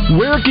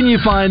 Where can you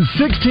find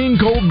 16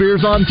 cold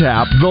beers on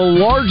tap, the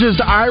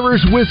largest Irish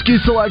whiskey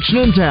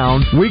selection in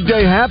town,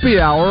 weekday happy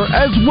hour,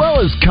 as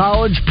well as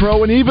college,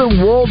 pro, and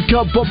even World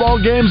Cup football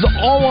games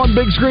all on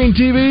big screen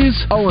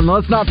TVs? Oh, and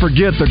let's not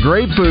forget the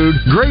great food,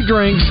 great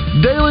drinks,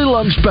 daily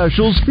lunch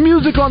specials,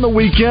 music on the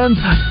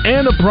weekends,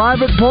 and a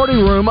private party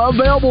room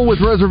available with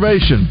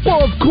reservation.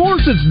 Well, of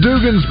course it's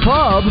Dugan's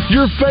Pub,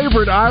 your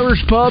favorite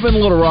Irish pub in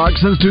Little Rock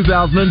since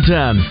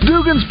 2010.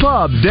 Dugan's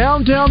Pub,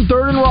 downtown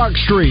 3rd and Rock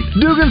Street.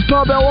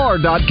 Dugan'sPubLR.com.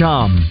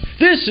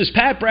 This is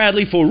Pat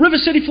Bradley for River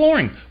City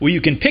Flooring, where you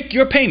can pick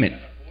your payment.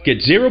 Get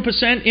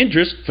 0%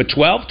 interest for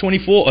 12,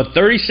 24, or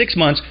 36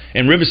 months,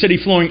 and River City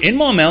Flooring in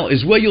Maumelle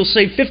is where you'll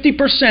save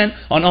 50%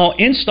 on all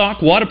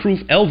in-stock waterproof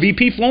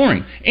LVP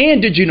flooring.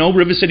 And did you know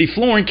River City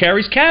Flooring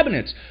carries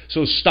cabinets?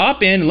 So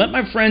stop in and let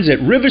my friends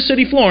at River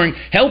City Flooring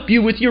help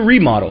you with your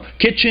remodel.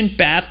 Kitchen,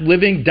 bath,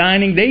 living,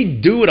 dining, they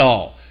do it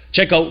all.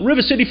 Check out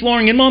River City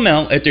Flooring in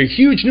Maumelle at their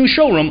huge new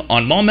showroom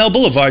on Maumelle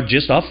Boulevard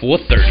just off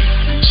 430.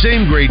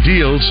 Same great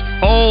deals,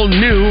 all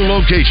new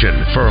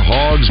location for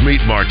Hogs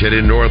Meat Market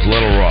in North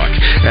Little Rock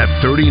at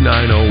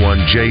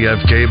 3901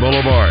 JFK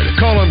Boulevard.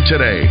 Call them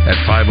today at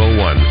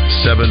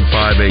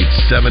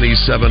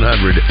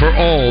 501-758-7700 for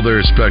all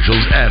their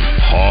specials at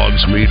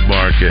Hogs Meat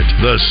Market,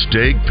 the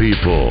steak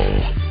people.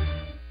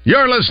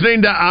 You're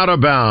listening to Out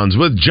of Bounds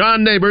with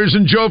John Neighbors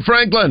and Joe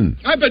Franklin.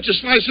 I bet you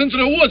slice into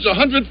the woods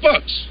 $100.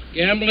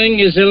 Gambling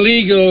is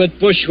illegal at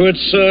Bushwood,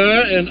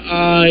 sir, and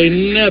I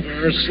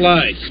never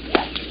slice.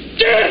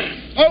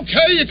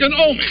 Okay, you can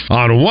owe me.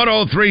 On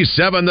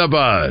 103.7 The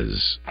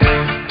Buzz.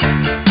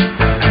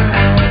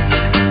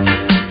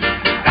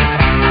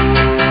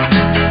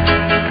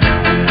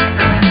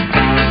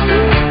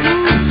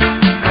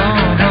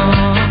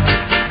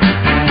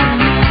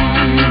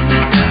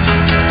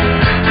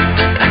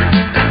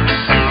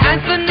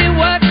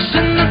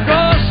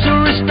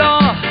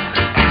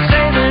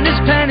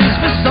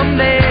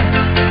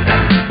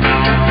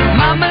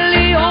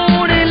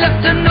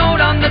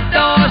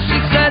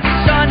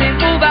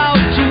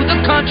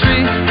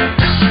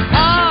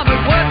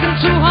 But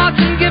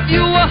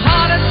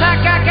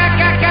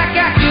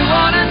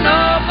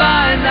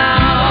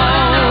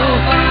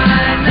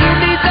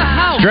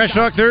Trash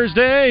Talk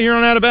Thursday here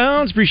on Out of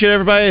Bounds. Appreciate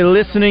everybody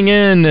listening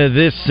in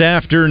this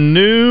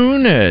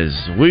afternoon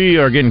as we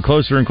are getting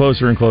closer and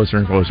closer and closer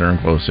and closer and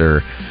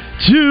closer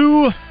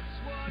to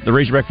the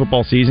Razorback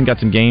football season. Got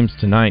some games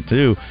tonight,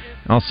 too.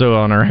 Also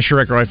on our Asher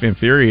Record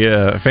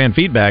fan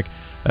feedback,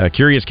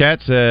 Curious Cat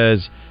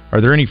says,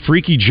 are there any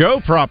Freaky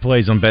Joe prop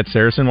plays on Bet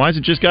Saracen? Why has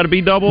it just got to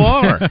be Double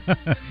R?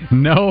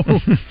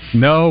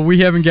 No, we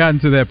haven't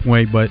gotten to that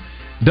point, but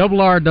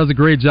Double R does a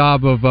great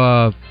job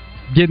of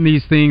getting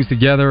these things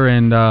together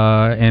and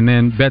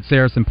then Bet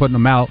Saracen putting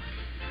them out.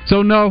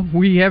 So, no,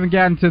 we haven't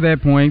gotten to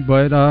that point,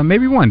 but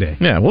maybe one day.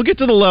 Yeah, we'll get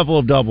to the level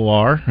of Double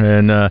R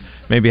and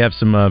maybe have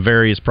some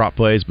various prop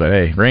plays. But,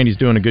 hey, Randy's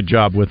doing a good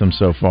job with them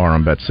so far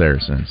on Bet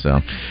Saracen. So,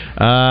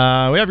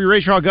 we have your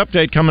Razor Hog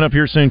update coming up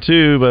here soon,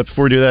 too. But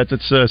before we do that,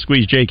 let's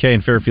squeeze J.K.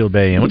 in Fairfield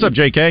Bay in. What's up,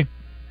 J.K.?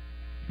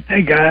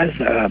 Hey, guys.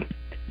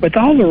 With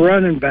all the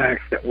running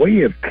backs that we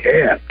have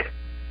kept,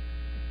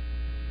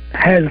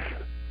 has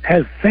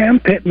Sam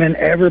Pittman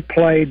ever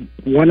played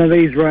one of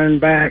these running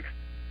backs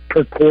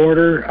per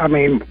quarter? I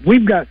mean,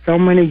 we've got so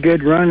many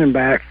good running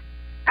backs.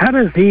 How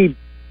does he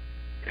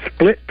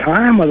split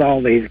time with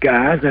all these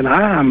guys? And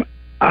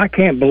I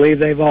can't believe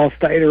they've all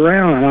stayed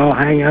around, and I'll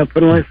hang up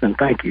and listen.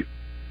 Thank you.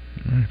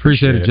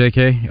 Appreciate it,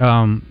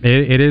 JK.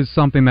 It is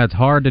something that's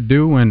hard to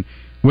do, and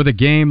with a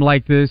game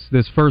like this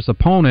first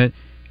opponent,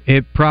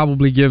 it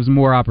probably gives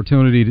more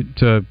opportunity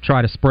to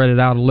try to spread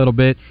it out a little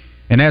bit.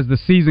 And as the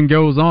season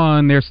goes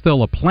on, there's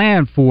still a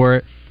plan for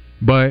it,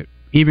 but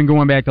even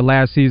going back to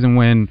last season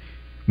when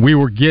we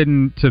were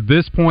getting to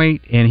this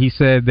point, and he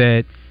said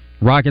that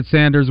Rocket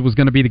Sanders was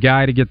going to be the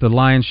guy to get the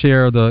lion's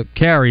share of the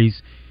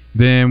carries,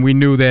 then we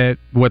knew that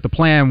what the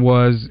plan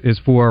was is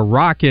for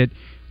Rocket,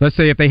 let's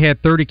say if they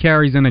had 30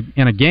 carries in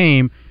a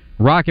game,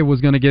 Rocket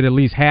was going to get at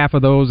least half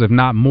of those, if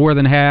not more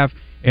than half,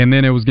 and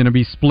then it was going to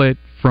be split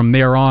from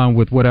there on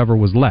with whatever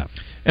was left.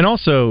 And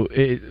also,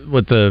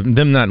 with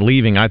them not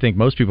leaving, I think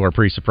most people are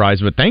pretty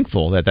surprised, but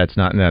thankful that that's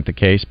not the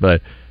case.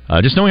 But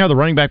just knowing how the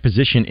running back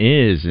position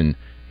is and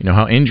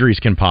how injuries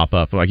can pop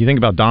up. Like you think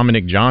about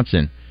Dominic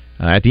Johnson.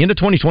 At the end of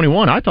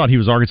 2021, I thought he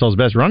was Arkansas's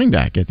best running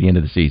back at the end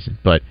of the season.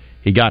 But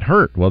he got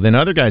hurt. Well, then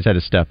other guys had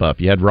to step up.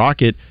 You had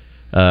Rocket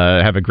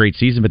have a great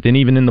season, but then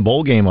even in the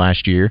bowl game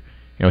last year,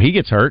 he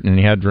gets hurt, and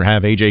he had to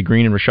have A.J.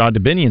 Green and Rashad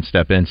Dubinion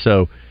step in.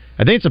 So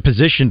I think it's a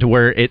position to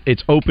where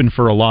it's open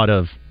for a lot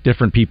of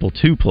different people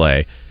to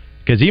play.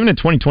 Because even in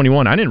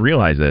 2021, I didn't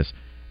realize this,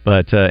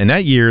 but in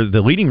that year,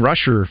 the leading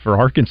rusher for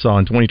Arkansas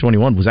in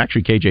 2021 was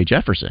actually K.J.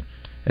 Jefferson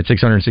at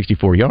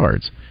 664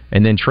 yards.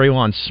 And then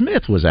Traylon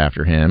Smith was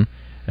after him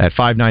at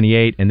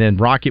 598, and then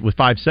Rocket with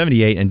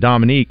 578, and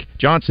Dominique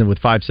Johnson with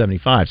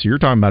 575. So you're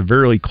talking about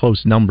very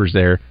close numbers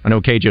there. I know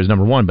KJ was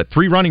number one, but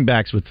three running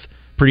backs with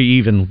pretty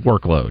even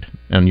workload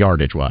and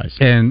yardage-wise.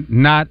 And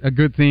not a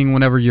good thing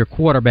whenever your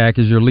quarterback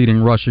is your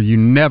leading rusher. You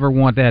never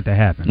want that to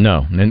happen.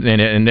 No,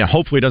 and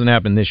hopefully it doesn't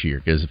happen this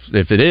year, because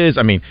if it is,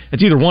 I mean,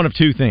 it's either one of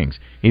two things.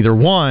 Either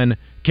one,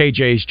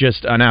 KJ's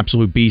just an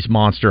absolute beast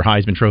monster,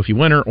 Heisman Trophy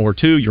winner, or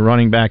two, your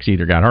running backs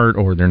either got hurt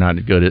or they're not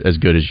as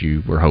good as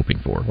you were hoping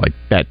for. Like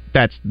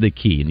that's the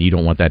key, and you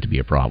don't want that to be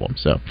a problem.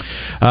 So,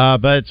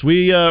 but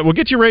we'll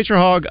get your Razor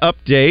Hog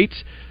update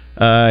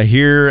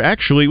here.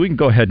 Actually, we can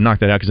go ahead and knock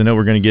that out because I know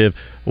we're going to give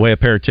away a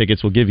pair of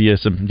tickets. We'll give you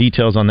some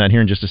details on that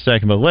here in just a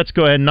second. But let's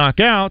go ahead and knock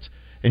out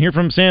and hear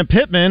from Sam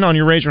Pittman on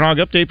your Razor Hog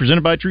update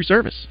presented by True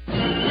Service.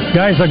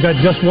 Guys, I've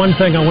got just one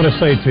thing I want to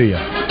say to you.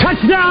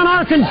 Touchdown,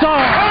 Arkansas!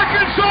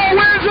 Arkansas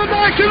wins the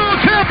national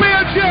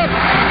championship!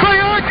 The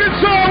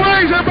Arkansas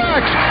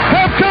Razorbacks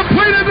have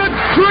completed the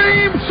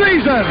dream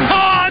season!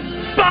 Odds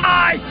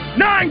by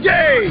 90!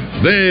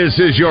 This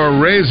is your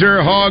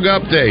Razor Hog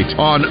Update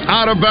on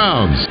Out of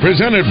Bounds,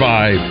 presented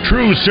by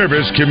True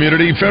Service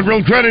Community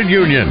Federal Credit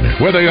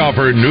Union, where they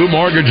offer new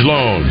mortgage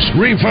loans,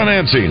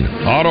 refinancing,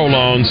 auto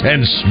loans,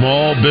 and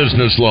small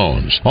business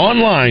loans.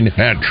 Online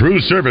at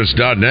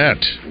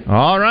trueservice.net.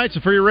 All right, so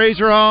for your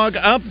Razor Hog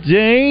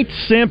update,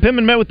 Sam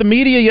Pittman met with the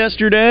media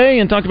yesterday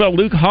and talked about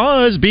Luke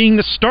Haas being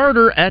the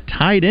starter at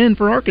tight end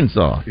for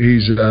Arkansas.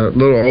 He's a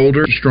little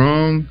older,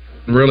 strong,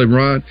 really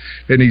run,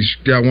 and he's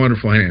got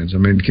wonderful hands. I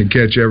mean, can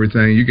catch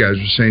everything. You guys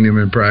have seen him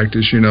in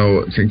practice,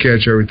 can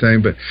catch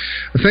everything. But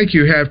I think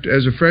you have to,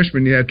 as a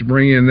freshman, you have to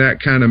bring in that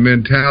kind of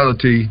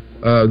mentality,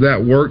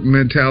 that work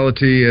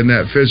mentality and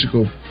that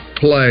physical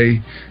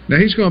play. Now,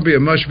 he's going to be a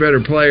much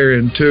better player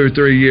in 2 or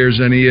 3 years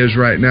than he is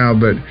right now,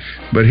 but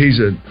he's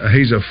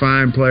a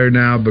fine player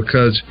now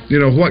because,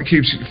 what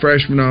keeps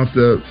freshmen off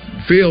the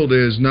field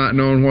is not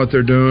knowing what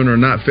they're doing or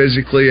not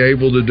physically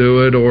able to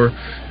do it or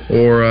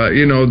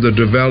the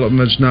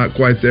development's not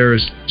quite there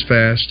as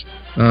fast.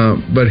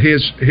 But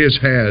his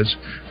has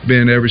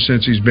been ever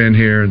since he's been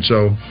here, and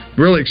so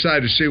really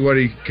excited to see what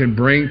he can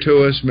bring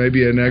to us,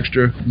 maybe an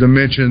extra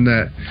dimension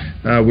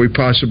that we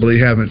possibly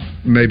haven't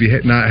in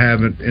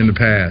the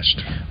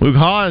past. Luke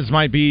Haas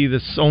might be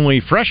the only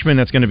freshman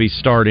that's going to be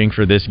starting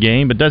for this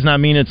game, but does not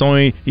mean he's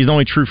the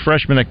only true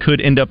freshman that could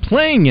end up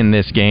playing in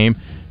this game.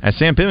 as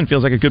Sam Pittman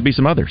feels like it could be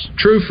some others.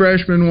 True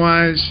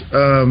freshman-wise,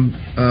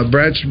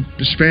 Brad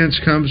Spence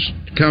comes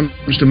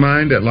to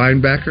mind at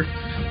linebacker.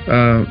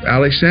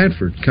 Alex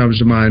Sanford comes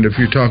to mind if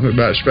you're talking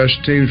about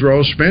special teams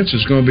roles. Spence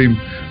is going to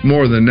be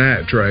more than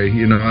that, Trey.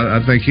 You know,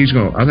 I think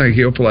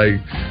he'll play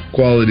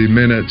quality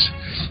minutes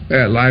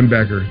at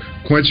linebacker.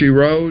 Quincy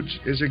Rhodes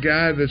is a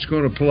guy that's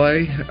going to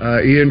play.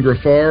 Ian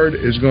Graffard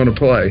is going to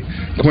play.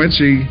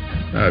 Quincy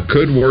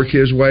could work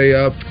his way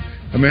up.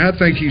 I mean, I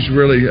think he's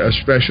really a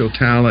special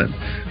talent.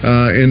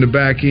 In the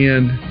back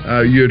end,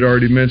 you had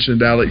already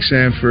mentioned Alex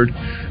Sanford.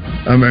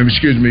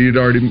 You'd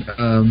already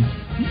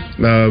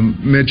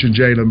mentioned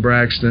Jalen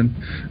Braxton.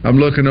 I'm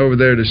looking over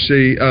there to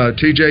see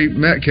T.J.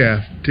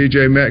 Metcalf.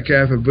 T.J.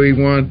 Metcalf of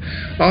B1.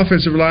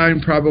 Offensive line,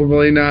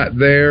 probably not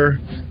there.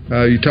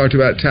 You talked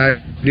about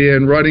tight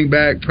end. Running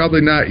back,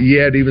 probably not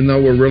yet, even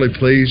though we're really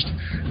pleased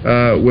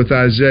with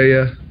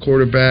Isaiah.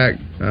 Quarterback,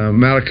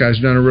 Malachi's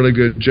done a really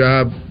good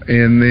job.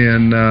 And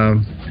then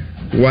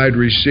wide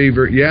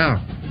receiver,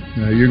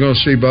 you're going to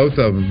see both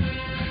of them.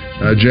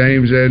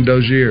 James and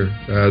Dozier.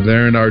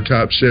 They're in our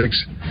top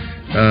 6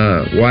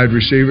 wide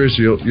receivers.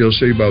 You'll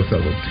see both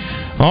of them.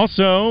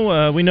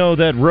 Also, we know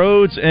that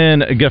Rhodes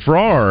and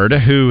Gaffard,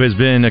 who has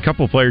been a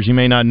couple of players you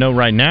may not know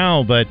right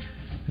now, but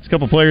it's a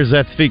couple of players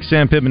that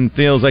Sam Pittman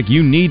feels like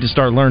you need to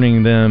start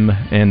learning them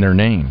and their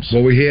names.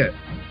 Well, we hit.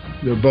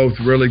 They're both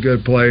really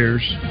good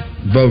players,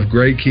 both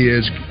great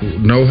kids,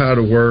 know how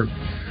to work.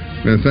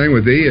 And the thing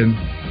with Ian,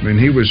 I mean,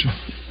 he was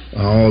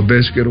a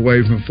biscuit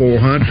away from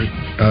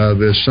 400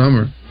 this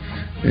summer,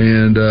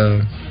 and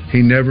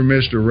he never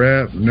missed a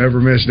rep, never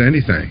missed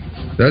anything.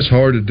 That's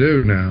hard to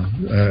do now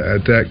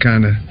at that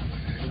kind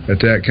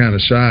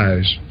of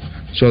size.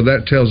 So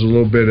that tells a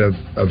little bit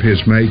of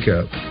his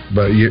makeup.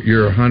 But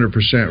you're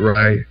 100%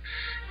 right,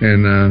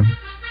 and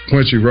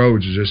Quincy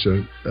Rhodes is just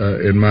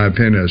in my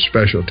opinion, a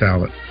special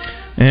talent.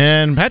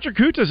 And Patrick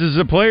Kutas is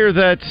a player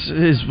that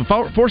is a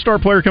 4-star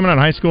player coming out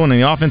of high school, and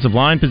the offensive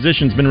line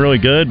position's been really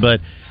good,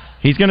 but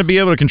he's going to be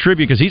able to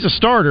contribute because he's a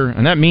starter,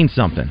 and that means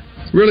something.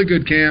 Really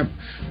good camp,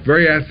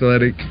 very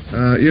athletic.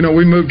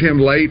 We moved him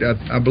late,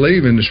 I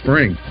believe, in the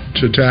spring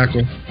to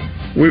tackle.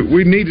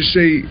 We need to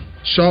see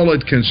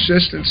solid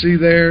consistency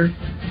there,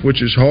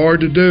 which is hard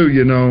to do,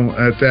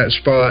 at that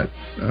spot.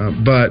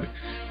 But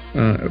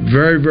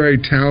very, very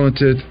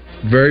talented,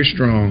 very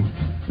strong.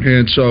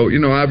 And so,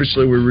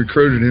 obviously we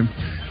recruited him.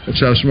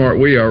 That's how smart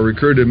we are.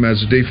 Recruited him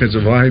as a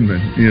defensive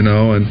lineman,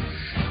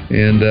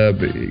 and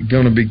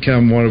going to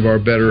become one of our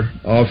better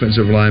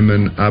offensive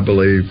linemen, I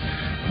believe.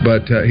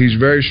 But he's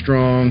very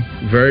strong,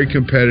 very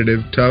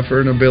competitive,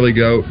 tougher than a billy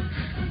goat.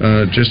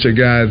 Just a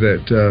guy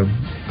that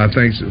I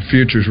think the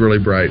future's really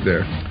bright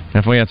there.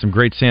 Definitely had some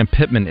great Sam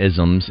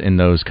Pittman-isms in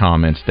those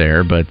comments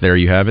there, but there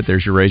you have it.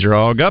 There's your Razor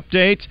Hog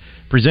update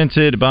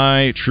presented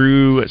by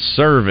True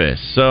Service.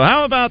 So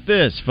how about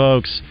this,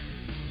 folks?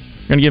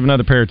 We're going to give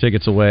another pair of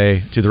tickets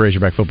away to the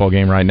Razorback football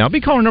game right now.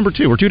 Be caller number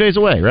 2. We're 2 days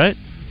away, right?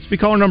 Let's be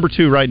caller number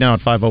 2 right now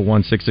at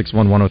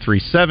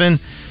 501-661-1037.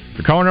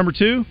 For caller number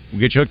 2,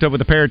 we'll get you hooked up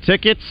with a pair of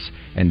tickets.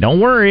 And don't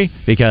worry,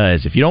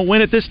 because if you don't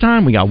win it this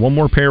time, we got one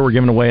more pair we're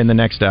giving away in the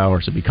next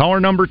hour. So be caller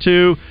number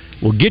 2.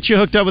 We'll get you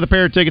hooked up with a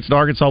pair of tickets to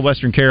Arkansas,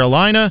 Western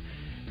Carolina,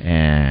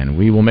 and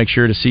we will make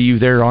sure to see you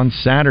there on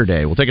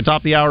Saturday. We'll take a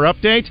top-of-the-hour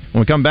update.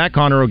 When we come back,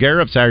 Connor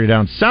O'Gara of Saturday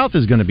Down South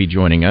is going to be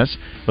joining us,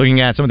 looking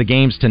at some of the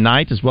games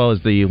tonight as well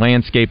as the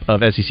landscape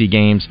of SEC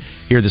games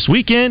here this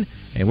weekend.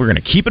 And we're going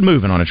to keep it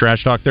moving on a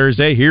Trash Talk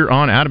Thursday here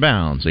on Out of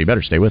Bounds, so you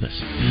better stay with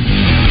us.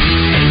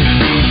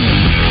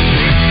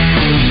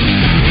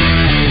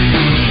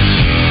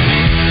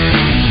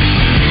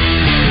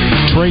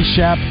 Trey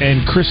Schapp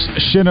and Chris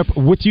Shinup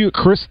with you.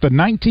 Chris, the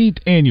 19th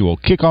annual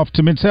Kickoff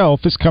to Men's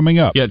Health is coming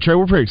up. Yeah, Trey,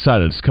 we're pretty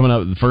excited. It's coming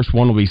up. The first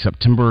one will be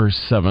September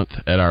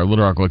 7th at our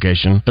Little Rock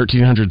location,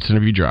 1300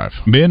 Centerview Drive.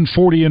 Men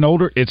 40 and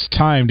older, it's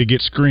time to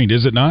get screened,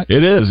 is it not?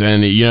 It is,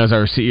 and as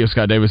our CEO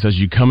Scott Davis says,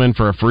 you come in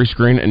for a free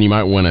screen and you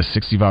might win a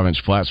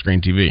 65-inch flat screen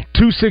TV.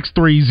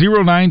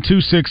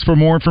 263-0926 for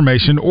more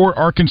information or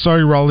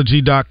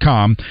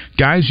ArkansasUrology.com.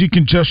 Guys, you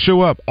can just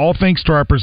show up. All thanks to our